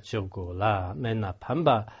먹가 접고라 맨나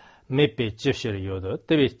판바 메페 접시르요도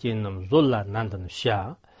때베 진놈 졸라 난던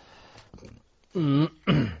샤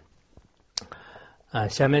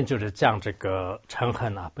下面就是讲这个嗔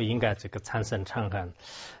恨啊，不应该这个产生嗔恨。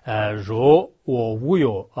若我无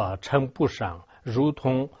有嗔不伤，如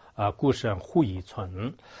同故生护以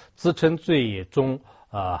存，自称罪业中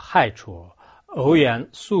害处，偶然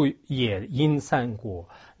素也因三过，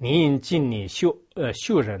宁因尽力修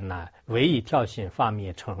忍耐，唯以挑衅发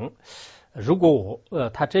灭成。如果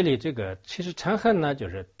他这里这个其实嗔恨呢，就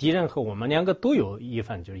是敌人和我们两个都有一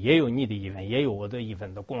份，就是也有你的一份，也有我的一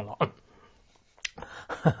份的功劳。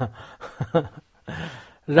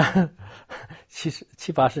70、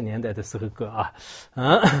80年代的时候歌啊，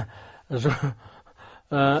如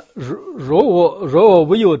我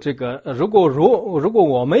没有这个，如果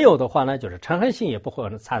我没有的话呢，就是嗔恨心也不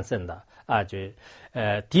会产生的啊，就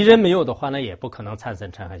敌人没有的话呢，也不可能产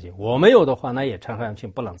生嗔恨心；我没有的话呢，也嗔恨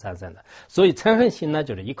心不能产生的。所以嗔恨心呢，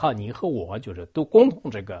就是依靠你和我，就是都共同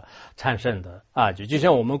这个产生的啊，就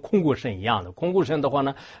像我们空谷声一样的。空谷声的话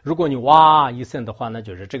呢，如果你哇一声的话呢，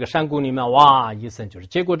就是这个山谷里面哇一声，就是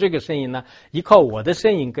结果这个声音呢，依靠我的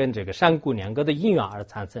声音跟这个山谷两个的因缘而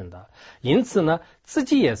产生的。因此呢，自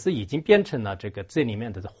己也是已经变成了这个这里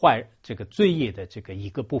面的这个罪业的这个一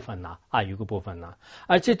个部分呢啊，一个部分呢。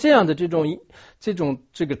而且这样的这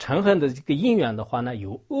个嗔恨的这个因缘的话呢，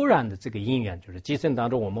有偶然的这个因缘，就是今生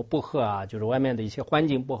当中我们不和啊，就是外面的一些环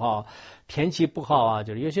境不好，天气不好啊，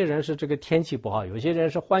就是有些人是这个天气不好，有些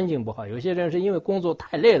人是环境不好，有些人是因为工作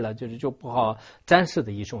太累了，就不好暂时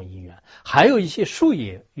的一种因缘，还有一些术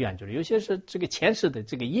业缘，就是有些是这个前世的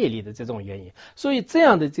这个业力的这种原因。所以这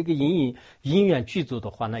样的这个因缘具足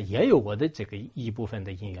的话呢，也有我的这个一部分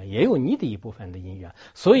的因缘，也有你的一部分的因缘。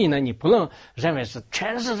所以呢，你不能认为是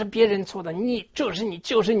全是别人错的，你就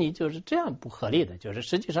是这样不合理的，就是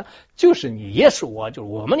实际上就是你也是我，就是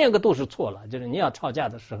我们两个都是错了。就是你要吵架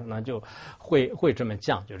的时候呢，就会这么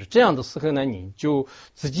讲，就是这样的时候呢，你就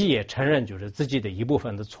自己也承认就是自己的一部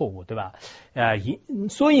分的错误，对吧？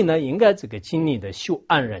所以呢，应该这个尽力的修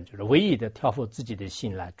安忍，就是唯一的调伏自己的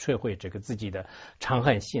心来摧毁这个自己的嗔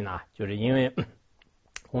恨心啊，就是因为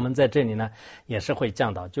我们在这里呢也是会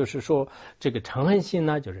讲到，就是说这个嗔恨心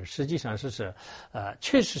呢，就是实际上是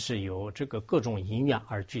确实是由这个各种因缘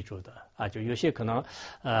而具足的啊，就有些可能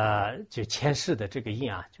就前世的这个因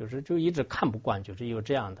啊，就一直看不惯，就是有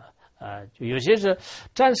这样的就有些是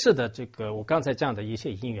暂时的这个我刚才讲的一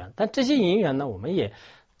些因缘，但这些因缘呢，我们也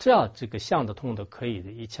只要这个想得通的可以的。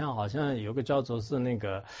以前好像有个叫做是那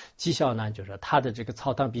个纪晓岚，就是他的这个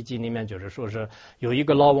草堂笔记里面，就是说是有一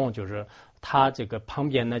个老翁，就是他这个旁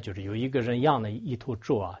边呢，就是有一个人养了一头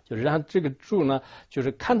猪啊，就是让这个猪呢，就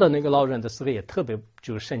是看到那个老人的时候也特别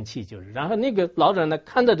就生气，就是然后那个老人呢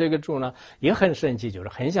看到这个猪呢也很生气，就是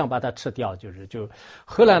很想把它吃掉，就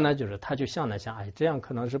后来呢，就是他就想了想，哎，这样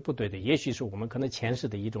可能是不对的，也许是我们可能前世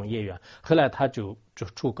的一种业缘。后来他就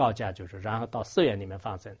出高价，就是然后到寺院里面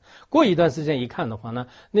放生。过一段时间一看的话呢，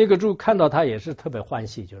那个猪看到他也是特别欢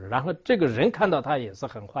喜，就是然后这个人看到他也是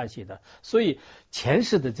很欢喜的。所以前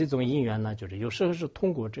世的这种因缘呢，就是有时候是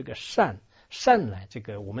通过这个善来，这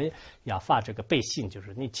个我们要发这个背信，就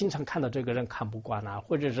是你经常看到这个人看不惯啊，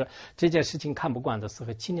或者是这件事情看不惯的时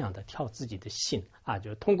候，尽量的调自己的心啊，就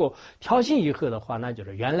是通过调心以后的话呢，就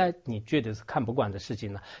是原来你觉得是看不惯的事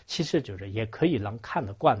情呢，其实就是也可以让看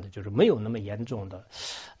得惯的，就是没有那么严重的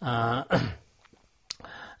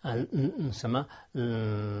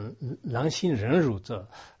能信忍辱者，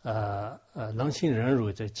能信忍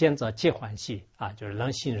辱者，见则皆欢喜啊，就是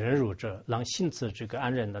能信忍辱者，能信持这个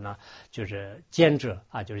安忍的呢，就是见者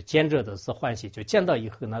啊，就是见者的是欢喜，就见到以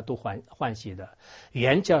后呢都欢喜的。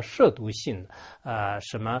原叫摄度性，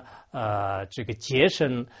这个节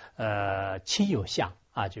生亲友相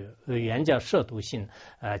啊，就原叫摄度性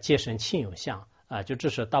节生亲友相啊，就这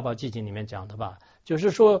是大宝积经里面讲的吧。就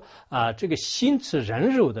是说这个心持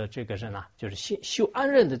忍辱的这个人呢，就是修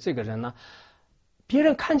安忍的这个人呢，别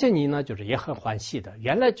人看见你呢，就是也很欢喜的。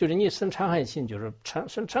原来就是你生嗔恨心，就是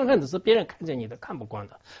生嗔恨的是别人看见你的看不惯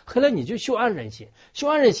的。后来你就修安忍心，修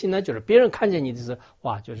安忍心呢，就是别人看见你的是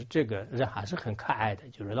哇，就是这个人还是很可爱的，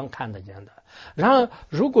就是能看得见的。然后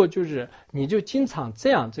如果就是你就经常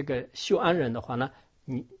这样这个修安忍的话呢，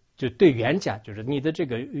你就对冤家，就是你的这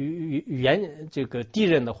个这个敌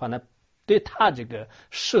人的话呢，对他这个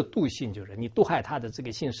摄度性，就是你度害他的这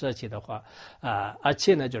个性舍弃的话而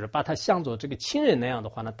且呢，就是把他想做这个亲人那样的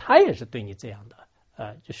话呢，他也是对你这样的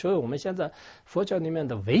就所以我们现在佛教里面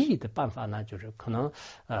的唯一的办法呢，就是可能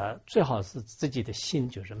最好是自己的心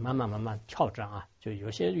就是慢慢调整啊，就有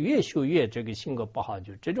些越修越这个性格不好，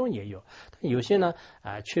就这种也有。但有些呢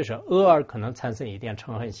确实偶尔可能产生一点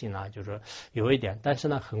嗔恨心啊，就是有一点，但是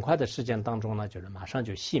呢很快的时间当中呢，就是马上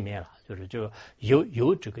就熄灭了，就是就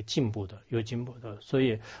有这个进步的，有进步的。所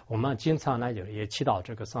以我们经常呢就是也祈祷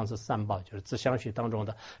这个上师三宝，就是自相续当中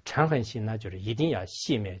的嗔恨心呢，就是一定要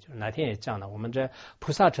熄灭。就是那天也讲了，我们在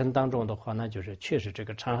菩萨城当中的话呢，就是确实这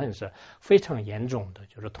个嗔恨是非常严重的，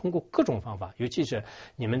就是通过各种方法，尤其是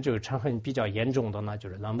你们这个嗔恨比较严重的呢，就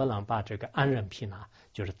是能不能把这个安忍品啊，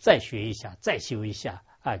就是再学一下，再修一下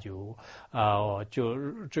啊，就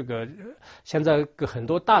这个现在很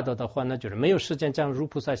多大的话呢，就是没有时间讲如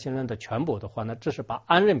菩萨行论的全部的话呢，这是把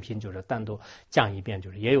安忍品就是单独讲一遍，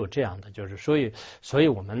就是也有这样的，就是所以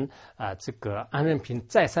我们这个安忍品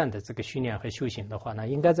再三的这个训练和修行的话呢，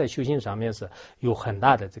应该在修行上面是有很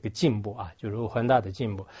大的这个进步啊，就是有很大的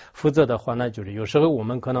进步，否则的话呢，就是有时候我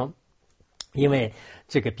们可能因为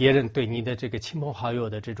这个别人对你的这个亲朋好友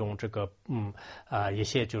的这种这个一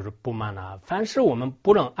些就是不满啊，凡是我们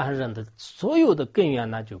不能安忍的所有的根源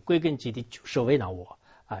呢，就归根结底就是为了我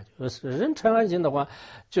啊，就是人嗔恨心的话，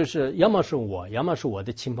就是要么是我，要么是我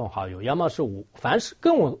的亲朋好友，要么是我，凡是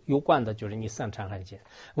跟我有关的，就是你生嗔恨心。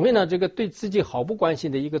为了这个对自己毫不关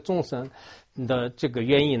心的一个众生的这个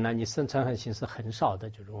原因呢，你生嗔恨心是很少的，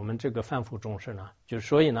就是我们这个凡夫众生呢，就是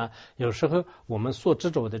所以呢，有时候我们所执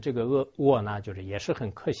着的这个恶呢，就是也是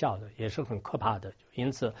很可笑的，也是很可怕的。因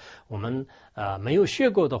此，我们没有学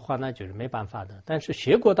过的话呢，就是没办法的。但是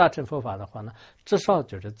学过大乘佛法的话呢，至少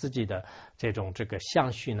就是自己的这种这个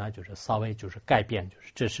相续呢，就是稍微就是改变，就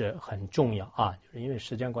是这是很重要啊。就是因为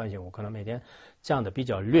时间关系，我可能每天讲的比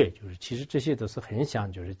较略，就是其实这些都是很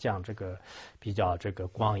想就是讲这个比较这个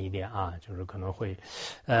广一点啊，就是可能会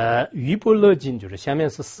余波乐尽，就是下面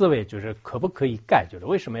是思维，就是可不可以改，就是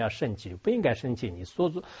为什么要生气，不应该生气，你所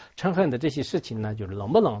做嗔恨的这些事情呢，就是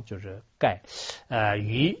能不能就是改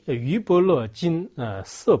余波乐尽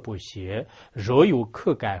色不邪，若有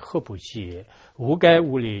可改何不邪，无改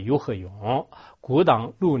无理有何用，故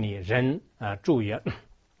当如理人助也。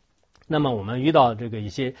那么我们遇到这个一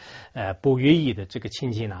些不愿意的这个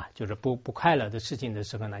情境呢，就是不快乐的事情的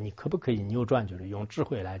时候呢，你可不可以扭转，就是用智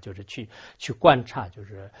慧来就是去观察，就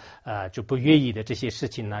是就不愿意的这些事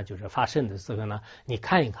情呢，就是发生的时候呢，你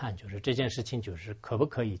看一看，就是这件事情就是可不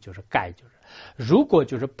可以就是改，就是如果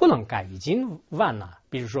就是不能改，已经晚了。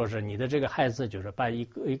比如说是你的这个孩子就是把一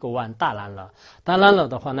个碗打烂了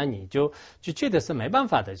的话，那你就觉得是没办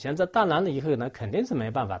法的。现在打烂了以后呢，肯定是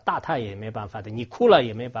没办法，打他也没办法的，你哭了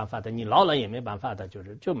也没办法的，你闹了也没办法的，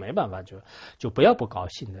就没办法，就不要不高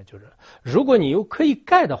兴的。就是如果你有可以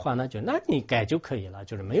改的话呢，那你改就可以了，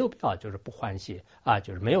就是没有必要就是不欢喜啊，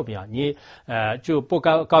就是没有必要，你就不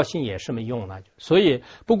高兴也是没用了。所以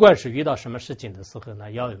不管是遇到什么事情的时候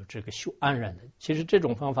呢，要有这个修安忍的。其实这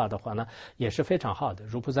种方法的话呢，也是非常好的。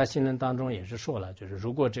如菩萨行论当中也是说了，就是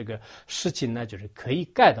如果这个事情呢就是可以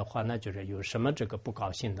改的话，那就是有什么这个不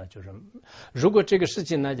高兴的，就是如果这个事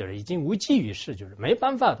情呢就是已经无济于事，就是没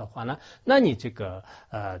办法的话呢，那你这个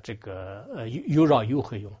有扰有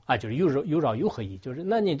何用啊？就是有扰有何益？就是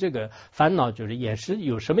那你这个烦恼就是也是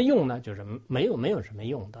有什么用呢？就是没有什么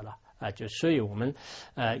用的了。就所以我们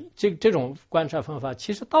这种观察方法，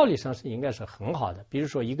其实道理上是应该是很好的。比如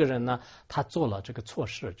说一个人呢，他做了这个错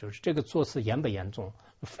事，就是这个错事严不严重，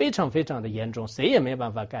非常非常的严重，谁也没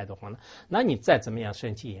办法改的话呢，那你再怎么样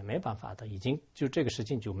生气也没办法的，已经就这个事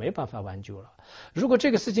情就没办法挽救了。如果这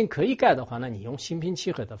个事情可以改的话呢，你用心平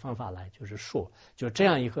气和的方法来就是说，就这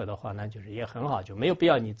样一个的话呢，就是也很好，就没有必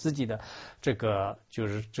要你自己的这个就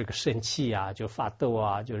是这个生气啊，就发抖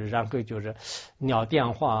啊，就是然后就是鸟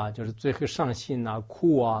电话啊，就是最后伤心啊、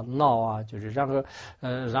哭啊、闹啊，就是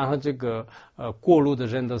然后这个过路的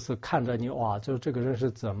人都是看着你，哇，就这个人是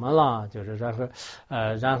怎么了？就是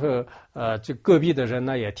然后这隔壁的人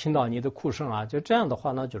呢也听到你的哭声啊，就这样的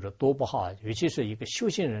话呢，就是多不好，尤其是一个修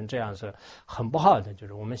行人这样是很不好的。就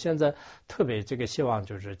是我们现在特别这个希望，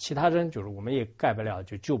就是其他人就是我们也改不了，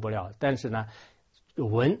就救不了，但是呢。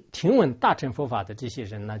听闻大乘佛法的这些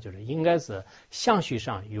人呢，就是应该是相续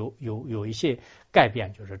上有一些改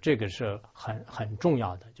变，就是这个是很重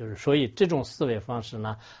要的，就是所以这种思维方式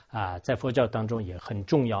呢在佛教当中也很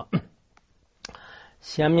重要。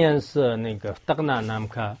下面是那个达那南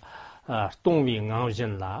卡东维昂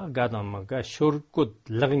人啦，噶那么个修骨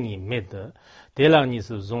勒尼没的，得让你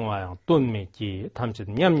是中啊顿没记，他们是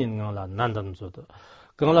年年昂啦难当做的。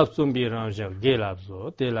刚来准备让人给了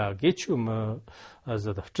说，对了，给出么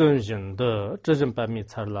是的真人的这人把米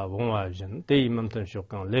查了文化人，对我们同学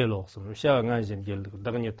讲来了什么小安人给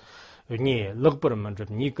那个你勒不了么这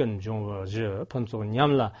你跟中国人碰着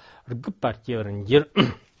娘了，个把叫人接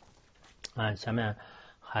下面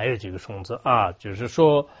还有几个松子啊，就是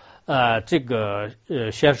说这个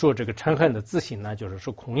宣说这个嗔恨的自性呢，就是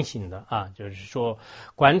说空性的啊，就是说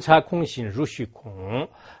观察空性如虚空，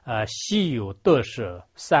悉有得失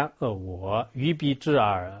三恶我，于彼之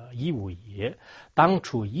二一无也，当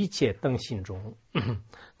处一切等性中。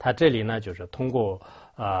他这里呢，就是通过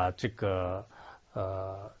这个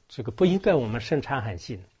不应该我们生嗔恨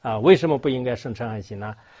心啊，为什么不应该生嗔恨心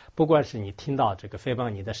呢？不管是你听到这个诽谤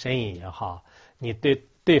你的声音也好，你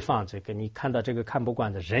对方这个你看到这个看不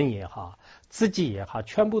惯的人也好，自己也好，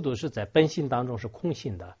全部都是在本性当中是空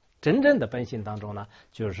性的。真正的本性当中呢，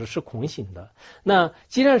是空性的。那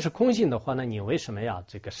既然是空性的话呢，你为什么要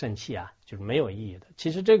这个生气啊？就是没有意义的。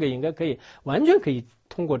其实这个应该完全可以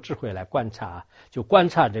通过智慧来观察，就观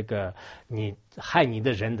察这个你害你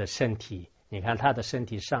的人的身体。你看他的身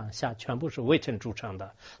体上下全部是微尘组成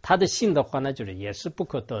的，他的心的话呢，就是也是不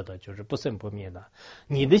可得的，就是不生不灭的。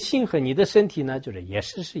你的心和你的身体呢，就是也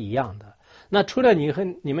是一样的。那除了你和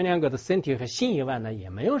你们两个的身体和心以外呢，也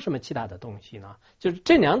没有什么其他的东西呢。就是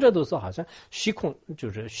这两者都是好像虚空，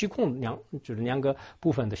就是虚空就是两个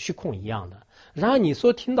部分的虚空一样的。然后你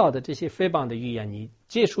所听到的这些诽谤的语言，你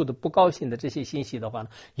接触的不高兴的这些信息的话呢，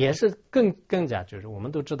也是更加就是我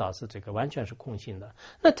们都知道是这个完全是空性的。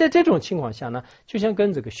那在这种情况下呢，就像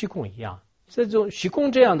跟这个虚空一样。这种虚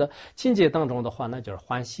空这样的境界当中的话，那就是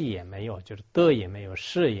欢喜也没有，就是得也没有，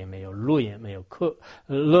失也没有，乐也没有，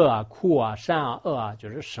乐啊、苦啊、善啊、恶啊，就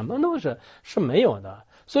是什么都是没有的。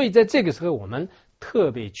所以在这个时候，我们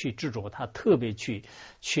特别去执着它，特别去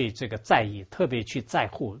这个在意，特别去在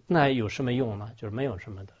乎，那有什么用呢？就是没有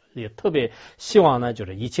什么的。也特别希望呢，就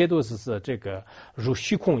是一切都是这个如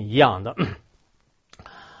虚空一样的。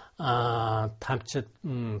他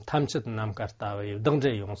们这的那么个大为等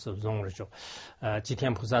这用是容日就吉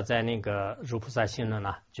天菩萨在那个如菩萨行论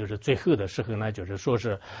呢，就是最后的时候呢，就是说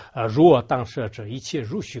是如我当摄者，一切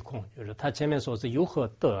如虚空，就是他前面说是有何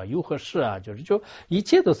得有何失啊，就一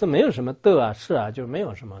切都是没有什么得啊失啊，就没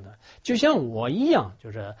有什么的，就像我一样，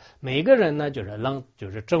就是每个人呢，就是能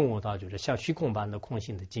就是证悟到就是像虚空般的空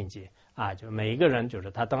性的境界啊，就每一个人就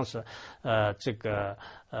是他当时这个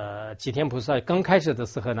吉天菩萨刚开始的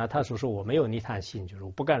时候呢，他说我没有利他心，就是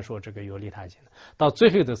我不敢说这个有利他心。到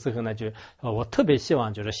最后的时候呢，就我特别希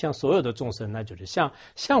望就是像所有的众生呢，就是像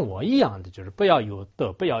我一样的，就是不要有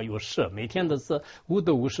得，不要有失，每天都是无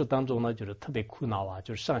得无失当中呢，就是特别苦恼啊，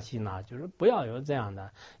就是伤心啊，就是不要有这样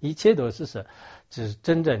的，一切都是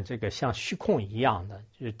真正这个像虚空一样的。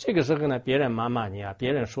就这个时候呢，别人骂骂你啊，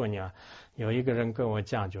别人说你啊。有一个人跟我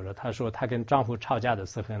讲，就是他说他跟丈夫吵架的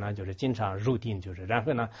时候呢，就是经常入定，就是然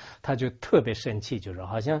后呢，他就特别生气，就是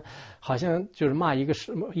好像就是骂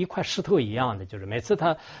一块石头一样的，就是每次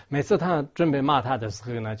他准备骂他的时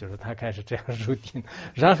候呢，就是他开始这样入定，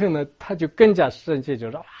然后呢，他就更加生气，就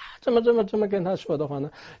是这么跟他说的话呢，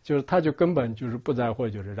就是他就根本就是不在乎，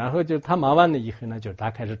就是然后就是他骂完了以后呢，就是他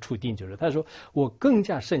开始出定，就是他说我更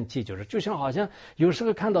加生气，就是就像好像有时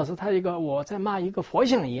候看到是他我在骂一个佛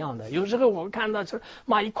像一样的，有时候我看到是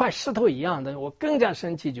骂一块石头一样的，我更加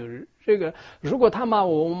生气，就是这个如果他骂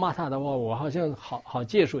我骂他的话，我好像好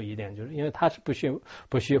接受一点，就是因为他是不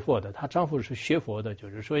学佛的，他丈夫是学佛的，就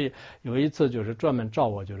是所以有一次就是专门找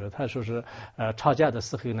我，就是他说是吵架的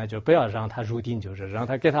时候呢，就不要让他入定，就是让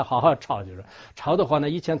他给他好好吵，就是吵的话呢，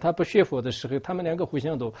以前他不学佛的时候，他们两个互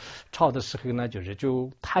相都吵的时候呢，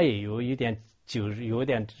就他也有一点。就是有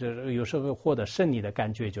点有时候获得胜利的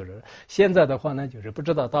感觉，就是现在的话呢，就是不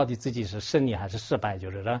知道到底自己是胜利还是失败，就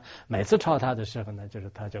是让每次吵他的时候呢，就是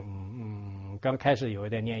他就刚开始有一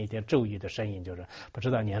点念一点咒语的声音，就是不知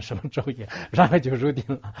道念什么咒语，然后就入定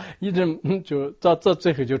了，一直就到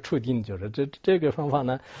最后就出定，就是这个方法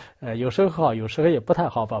呢，有时候好，有时候也不太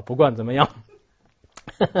好吧，不管怎么样。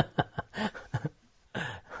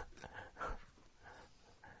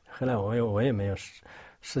后来我也没有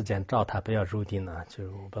时间照他不要入定呢，就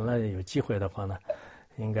本来有机会的话呢，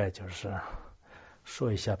应该就是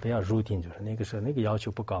说一下不要入定，就是那个时候那个要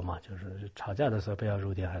求不高嘛，就是吵架的时候不要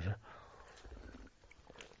入定，还是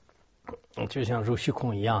就像入虚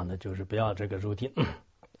空一样的，就是不要这个入定。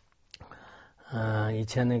以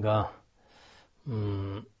前那个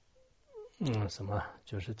什么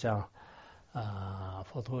就是这样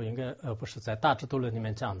佛陀应该不是在大智度论里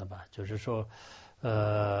面讲的吧，就是说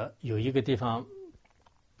有一个地方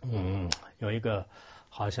有一个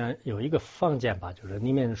好像有一个房间吧，就是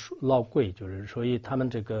里面老贵，就是所以他们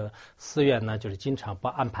这个寺院呢，就是经常不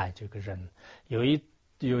安排这个人。有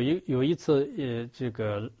一次这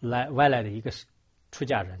个外来的一个出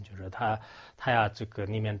家人，就是他呀这个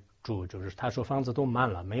里面住，就是他说房子都满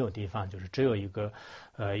了，没有地方，就是只有一个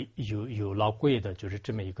有老贵的，就是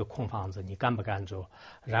这么一个空房子，你敢不敢住？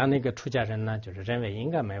然后那个出家人呢，就是认为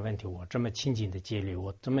应该没问题，我这么清净的戒律，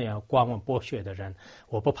我这么样光文博学的人，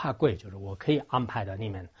我不怕贵，就是我可以安排到里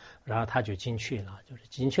面。然后他就进去了，就是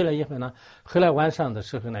进去了以后呢，后来晚上的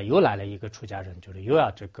时候呢，又来了一个出家人，就是又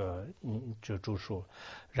要这个就住宿，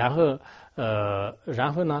然后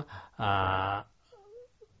呢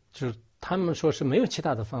就他们说是没有其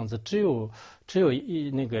他的房子，只有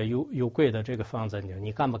那个有贵的这个房子，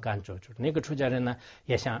你敢不敢住？就是那个出家人呢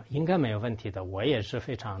也想应该没有问题的，我也是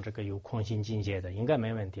非常这个有空性境界的，应该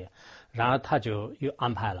没问题。然后他就又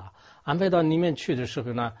安排到里面去的时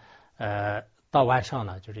候呢，到晚上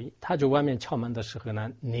呢，就是他就外面敲门的时候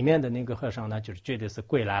呢，里面的那个和尚呢，就是绝对是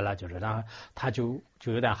鬼来了，就是然后他就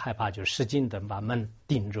有点害怕，就使劲的把门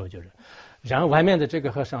顶住，就是。然后外面的这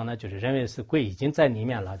个和尚呢，就是认为是鬼已经在里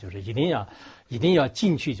面了，就是一定要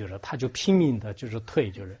进去，就是他就拼命的就是退，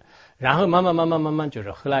就是然后慢慢就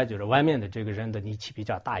是后来就是外面的这个人的力气比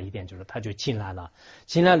较大一点，就是他就进来了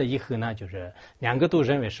以后呢，就是两个都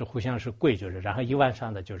认为是互相是鬼，就是然后一晚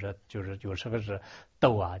上的就是有时候是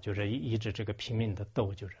斗啊，就是一直这个拼命的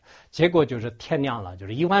斗，就是结果就是天亮了，就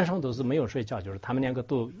是一晚上都是没有睡觉，就是他们两个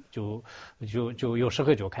都就有时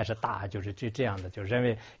候就开始打，就是就这样的，就认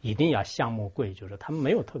为一定要降魔鬼，就是他们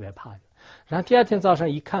没有特别怕。然后第二天早上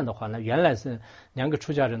一看的话呢，原来是两个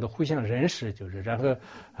出家人都互相认识，就是然后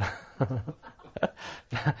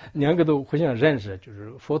两个都互相认识，就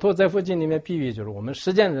是佛陀在佛经里面比喻，就是我们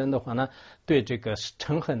实践人的话呢，对这个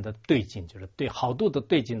嗔恨的对境，就是对好度的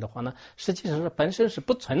对境的话呢，实际上是本身是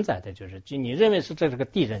不存在的，就是你认为是这个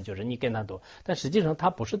敌人，就是你跟他斗，但实际上他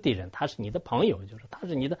不是敌人，他是你的朋友，就是他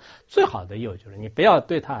是你的最好的友，就是你不要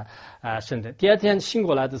对他甚至第二天醒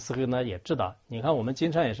过来的时候呢，也知道，你看我们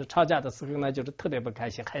经常也是吵架的时候呢，就是特别不开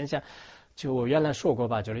心，很想。就我原来说过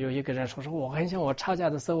吧，就是有一个人说我很想我吵架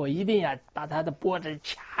的时候，我一定要把他的脖子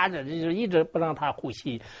掐着，就是一直不让他呼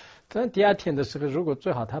吸。但第二天的时候，如果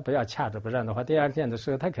最好他不要掐着，不然的话，第二天的时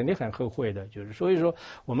候他肯定很后悔的。就是所以说，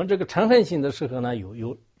我们这个嗔恨心的时候呢，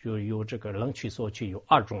有这个能取所取，有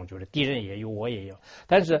二种，就是敌人也有，我也有。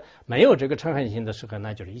但是没有这个嗔恨心的时候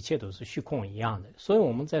呢，就是一切都是虚空一样的。所以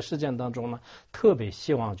我们在实践当中呢，特别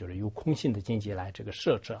希望就是有空性的境界来这个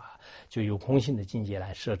摄制啊，就有空性的境界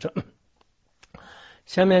来摄制。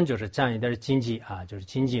下面就是讲一点经济啊，就是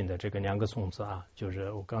精进的这个两个颂词啊，就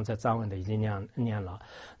是我刚才藏文的已经念了。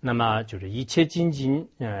那么就是一切精进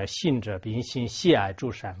信者并行喜爱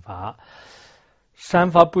诸善法，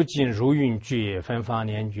善法不尽如云聚，芬芳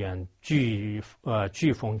连卷聚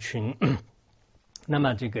风群。那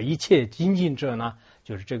么这个一切精进者呢，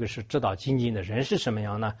就是这个是知道精进的人是什么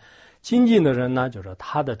样呢？精进的人呢，就是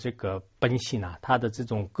他的这个本性啊，他的这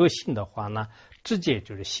种个性的话呢，直接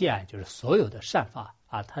就是喜爱，就是所有的善法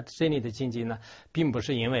啊。他这里的精进呢，并不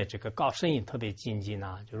是因为这个搞生意特别精进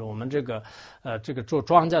啊，就是我们这个做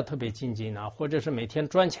庄稼特别精进啊，或者是每天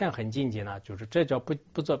赚钱很精进啊，就是这叫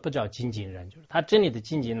不叫精进人，就是他这里的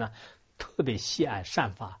精进呢，特别喜爱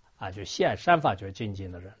善法啊，就喜爱善法就是精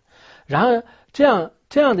进的人。然后这样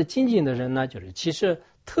的精进的人呢，就是其实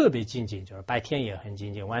特别精进，就是白天也很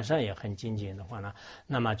精进，晚上也很精进的话呢，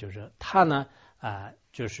那么就是他呢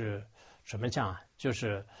就是怎么讲啊？就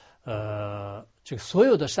是这个所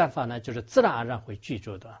有的善法呢，就是自然而然会具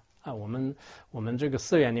足的啊。我们这个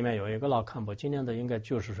寺院里面有一个老干部，今年的应该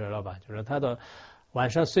90岁了吧？就是他的晚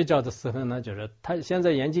上睡觉的时候呢，就是他现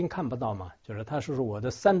在眼睛看不到嘛，就是他说我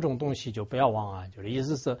的3种东西就不要忘啊，就是意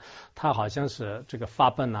思是他好像是这个法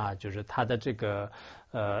本啊，就是他的这个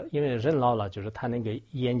因为人老了，就是他那个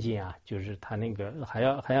眼睛啊，就是他那个还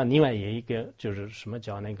要另外有一个就是什么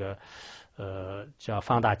叫那个叫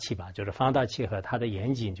放大器吧，就是放大器和他的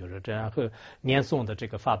眼睛，就是这样会念诵的这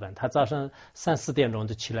个法本。他早上3、4点钟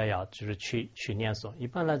就起来要就是去念诵。一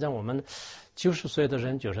般来讲，我们90岁的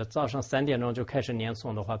人就是早上3点钟就开始念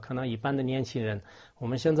诵的话，可能一般的年轻人，我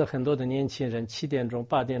们现在很多的年轻人7点钟、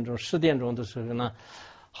8点钟、10点钟的时候呢，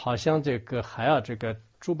好像这个还要这个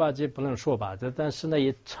猪八戒不能说吧，但是呢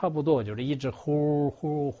也差不多，就是一直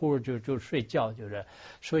呼就睡觉，就是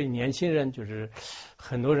所以年轻人就是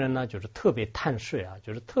很多人呢就是特别贪睡啊，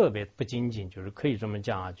就是特别不精进，就是可以这么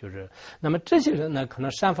讲啊，就是那么这些人呢，可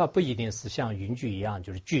能善法不一定是像云聚一样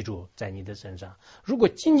就是居住在你的身上。如果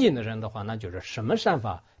精进的人的话，那就是什么善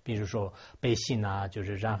法，比如说悲心啊，就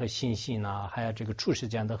是然后信心啊，还有这个处世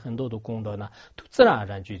间的很多的功德呢，都自然而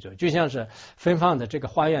然具足。就像是芬芳的这个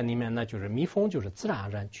花园里面呢，就是蜜蜂就是自然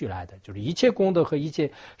而然聚来的，就是一切功德和一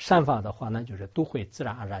切善法的话呢，就是都会自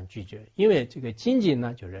然而然具足。因为这个精进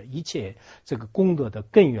呢，就是一切这个功德的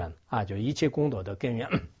根源啊，就一切功德的根源。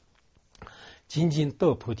精进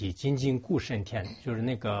得菩提，精进故胜天，就是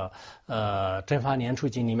那个正法念处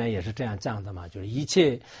经里面也是这样讲的嘛，就是一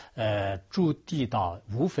切诸地道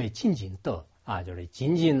无非精进得啊，就是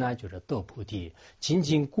精进呢就是得菩提，精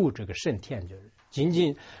进故这个胜天，就是精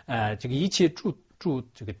进这个一切诸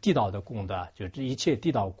这个地道的功德，就是一切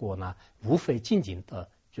地道果呢无非精进得。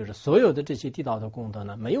就是所有的这些地道的功德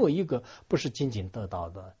呢，没有一个不是精进得到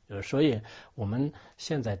的。所以我们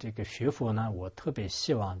现在这个学佛呢，我特别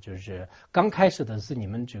希望就是刚开始的是你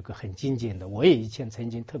们这个很精进的，我也以前曾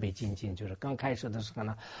经特别精进，就是刚开始的时候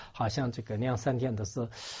呢，好像这个2-3天的是。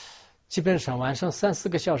基本上晚上3-4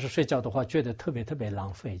个小时睡觉的话，觉得特别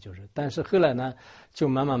浪费，就是。但是后来呢，就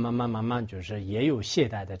慢慢，就是也有懈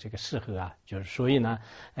怠的这个时候啊，就是所以呢，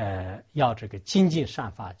要这个精进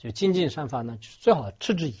善法，就精进善法呢，最好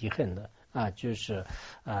持之以恒的啊，就是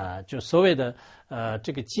就所谓的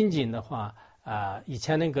这个精进的话以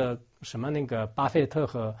前那个什么那个巴菲特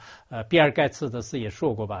和比尔盖茨的事也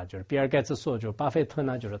说过吧，就是比尔盖茨说，就巴菲特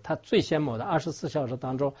呢，就是他最羡慕的24小时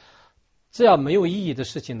当中。只要没有意义的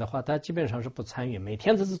事情的话，他基本上是不参与，每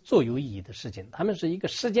天都是做有意义的事情。他们是一个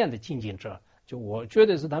实践的精进者，就我觉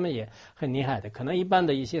得是他们也很厉害的。可能一般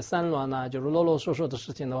的一些散乱呐，就是啰啰嗦嗦的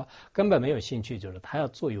事情的话，根本没有兴趣，就是他要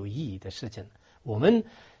做有意义的事情。我们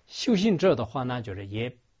修行者的话呢，就是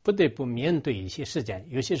也不得不面对一些事件，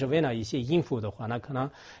尤其是为了一些应付的话，那可能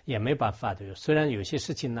也没办法的。虽然有些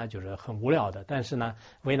事情呢就是很无聊的，但是呢，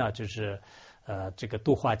为了就是这个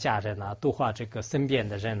度化家人啊，度化这个身边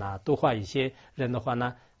的人啊，度化一些人的话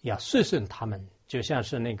呢，要顺顺他们，就像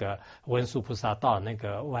是那个文殊菩萨到那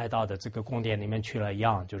个外道的这个宫殿里面去了一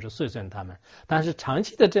样，就是顺顺他们。但是长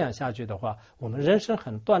期的这样下去的话，我们人生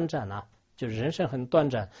很短暂啊，就是人生很短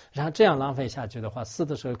暂，然后这样浪费下去的话，死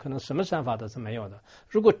的时候可能什么善法都是没有的。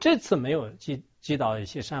如果这次没有积到一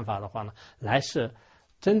些善法的话呢，来世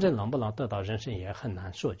真正能不能得到人生也很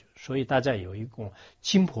难说，所以大家有一种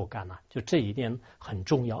紧迫感啊，就这一点很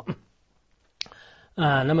重要。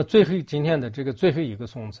那么今天的这个最后一个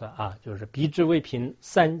颂词啊，就是彼之为贫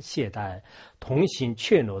三懈怠，同心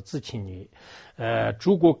怯懦自轻女，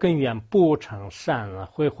诸国根源不成善，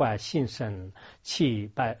毁坏心神，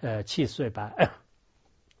气衰败。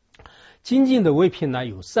精进的为贫呢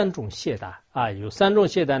有3种懈怠啊，有3种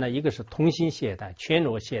懈怠呢，一个是同心懈怠、怯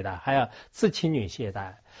懦懈怠，还有自轻女懈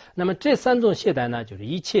怠。那么这3种懈怠呢，就是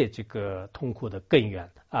一切这个痛苦的根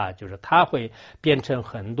源啊，就是它会变成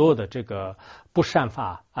很多的这个不善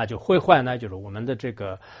法啊，就毁坏呢，就是我们的这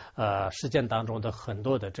个实践当中的很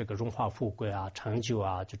多的这个荣华富贵啊、成就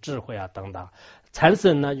啊、就智慧啊等等，产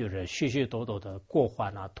生呢就是许许多多的过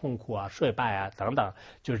患啊、痛苦啊、衰败啊等等，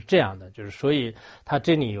就是这样的，就是所以它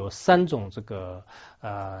这里有3种这个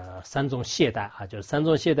3种懈怠啊，就是3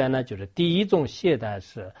种懈怠呢，就是第一种懈怠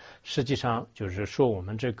是实际上就是说我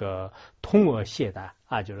们这个通恶懈怠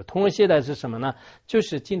啊，就是通恶懈怠是什么呢？就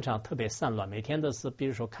是经常特别散乱，每天都是比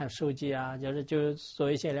如说看手机啊，就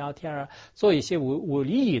做一些聊天啊，做一些无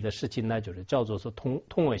意义的事情呢，就是叫做是通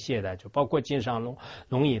恶懈怠，就包括经商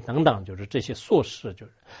容易等等，就是这些琐事，就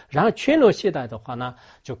是然后怯懦懈怠的话呢，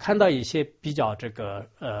就看到一些比较这个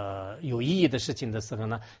有意义的事情的时候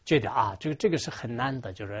呢，觉得啊这个是很难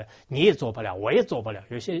的，就是你也做不了，我也做不了。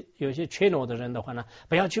有些怯懦的人的话呢，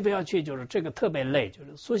不要去，就是这个特别累，就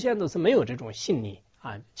是苏仙都是没有这种信力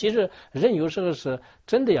啊。其实人有时候是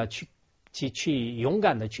真的要去勇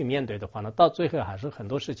敢的去面对的话呢，到最后还是很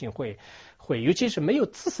多事情会，尤其是没有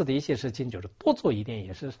自私的一些事情，就是多做一点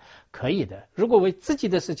也是可以的。如果为自己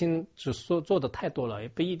的事情只做的太多了，也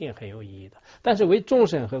不一定很有意义的。但是为众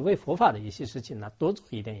生和为佛法的一些事情呢，多做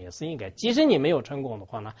一点也是应该。即使你没有成功的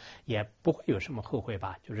话呢，也不会有什么后悔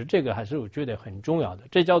吧。就是这个还是我觉得很重要的。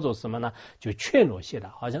这叫做什么呢？就怯懦懈怠，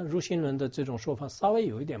好像入心论的这种说法稍微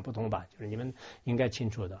有一点不同吧，就是你们应该清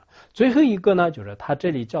楚的。最后一个呢，就是他这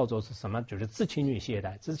里叫做是什么？就是自轻女懈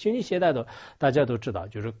怠。自轻女懈怠的大家都知道，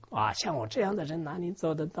就是啊，像我这样的人哪里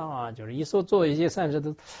做得到啊？就是一说做一些善事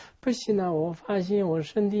都不行啊，我发现我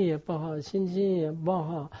身体也不好，心情也不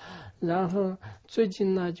好，然后最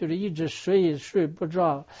近呢就是一直睡不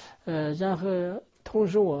着，然后同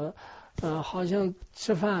时我好像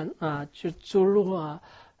吃饭啊就走路啊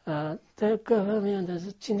在各方面的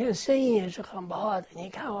是，今天生意也是很不好的，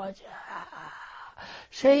你看我这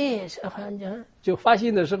生意也是很就发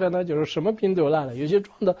心的时候呢，就是什么病都来了，有些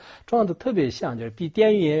装的特别像，就是比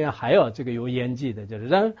电影演员还要这个有演技的，就是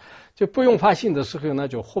人就不用发心的时候呢，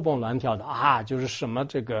就活蹦乱跳的啊，就是什么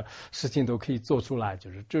这个事情都可以做出来，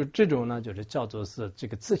就这种呢，就是叫做是这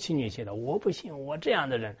个自欺虐邪的，我不行，我这样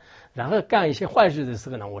的人，然后干一些坏事的时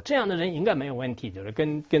候呢，我这样的人应该没有问题，就是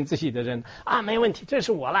跟自己的人啊没问题，这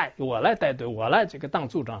是我来带队，我来这个当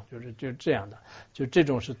组长，就这样的，就这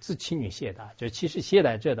种是自欺虐邪的，就其实懈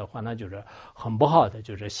怠者的话呢，就是很不好的，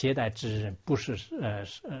就是懈怠之人不是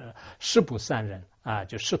是不善人啊，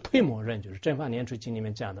就是退魔人，就是正法念处经里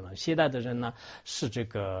面讲的嘛。懈怠的人呢是这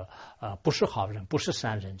个不是好人，不是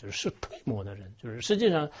善人，就是退魔的人。就是实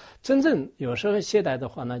际上真正有时候懈怠的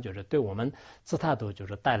话呢，就是对我们自他都就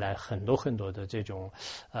是带来很多的这种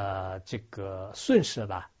这个损失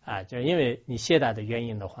吧。啊，就因为你懈怠的原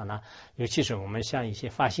因的话呢，尤其是我们像一些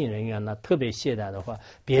发心人员呢，特别懈怠的话，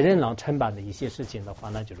别人能承办的一些事情的话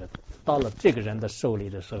呢，就是到了这个人的手里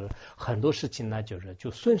的时候，很多事情呢，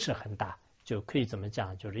就损失很大。就可以怎么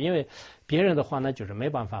讲，就是因为别人的话呢，就是没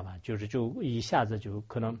办法嘛，就一下子就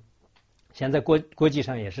可能，现在国际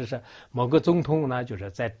上也是某个总统呢，就是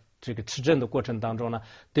在这个执政的过程当中呢，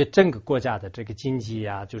对整个国家的这个经济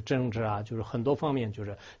啊，就政治啊，就是很多方面就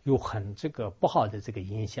是有很这个不好的这个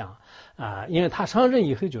影响啊，因为他上任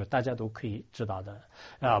以后就大家都可以知道的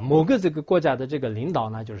啊，某个这个国家的这个领导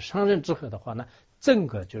呢，就是上任之后的话呢，整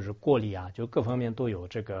个就是国力啊，就各方面都有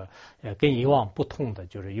这个跟以往不同的，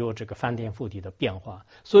就是有这个翻天覆地的变化。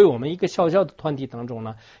所以我们一个小小的团体当中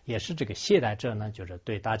呢，也是这个懈怠者呢，就是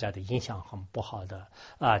对大家的影响很不好的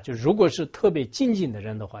啊。就如果是特别精进的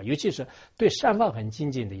人的话，尤其是对善法很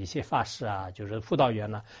精进的一些法师啊，就是辅导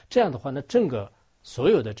员呢，这样的话呢，整个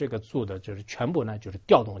所有的这个组的，就是全部呢，就是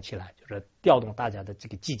调动起来，就是调动大家的这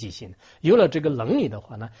个积极性。有了这个能力的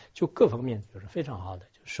话呢，就各方面就是非常好的。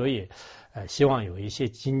所以希望有一些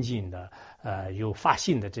精进的有发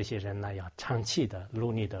心的这些人呢，要长期的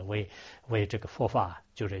努力的为这个佛法，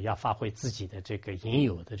就是要发挥自己的这个应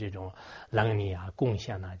有的这种能力啊、贡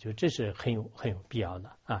献啊，就这是很有必要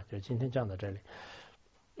的啊。就今天讲到这里。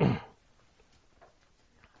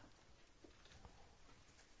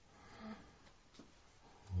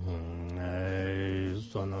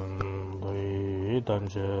所能对单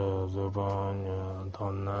车这帮人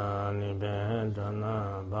逃难里边站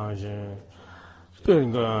那帮心这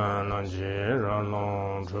个那些让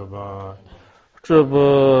弄出吧这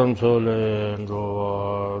本错了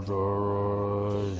着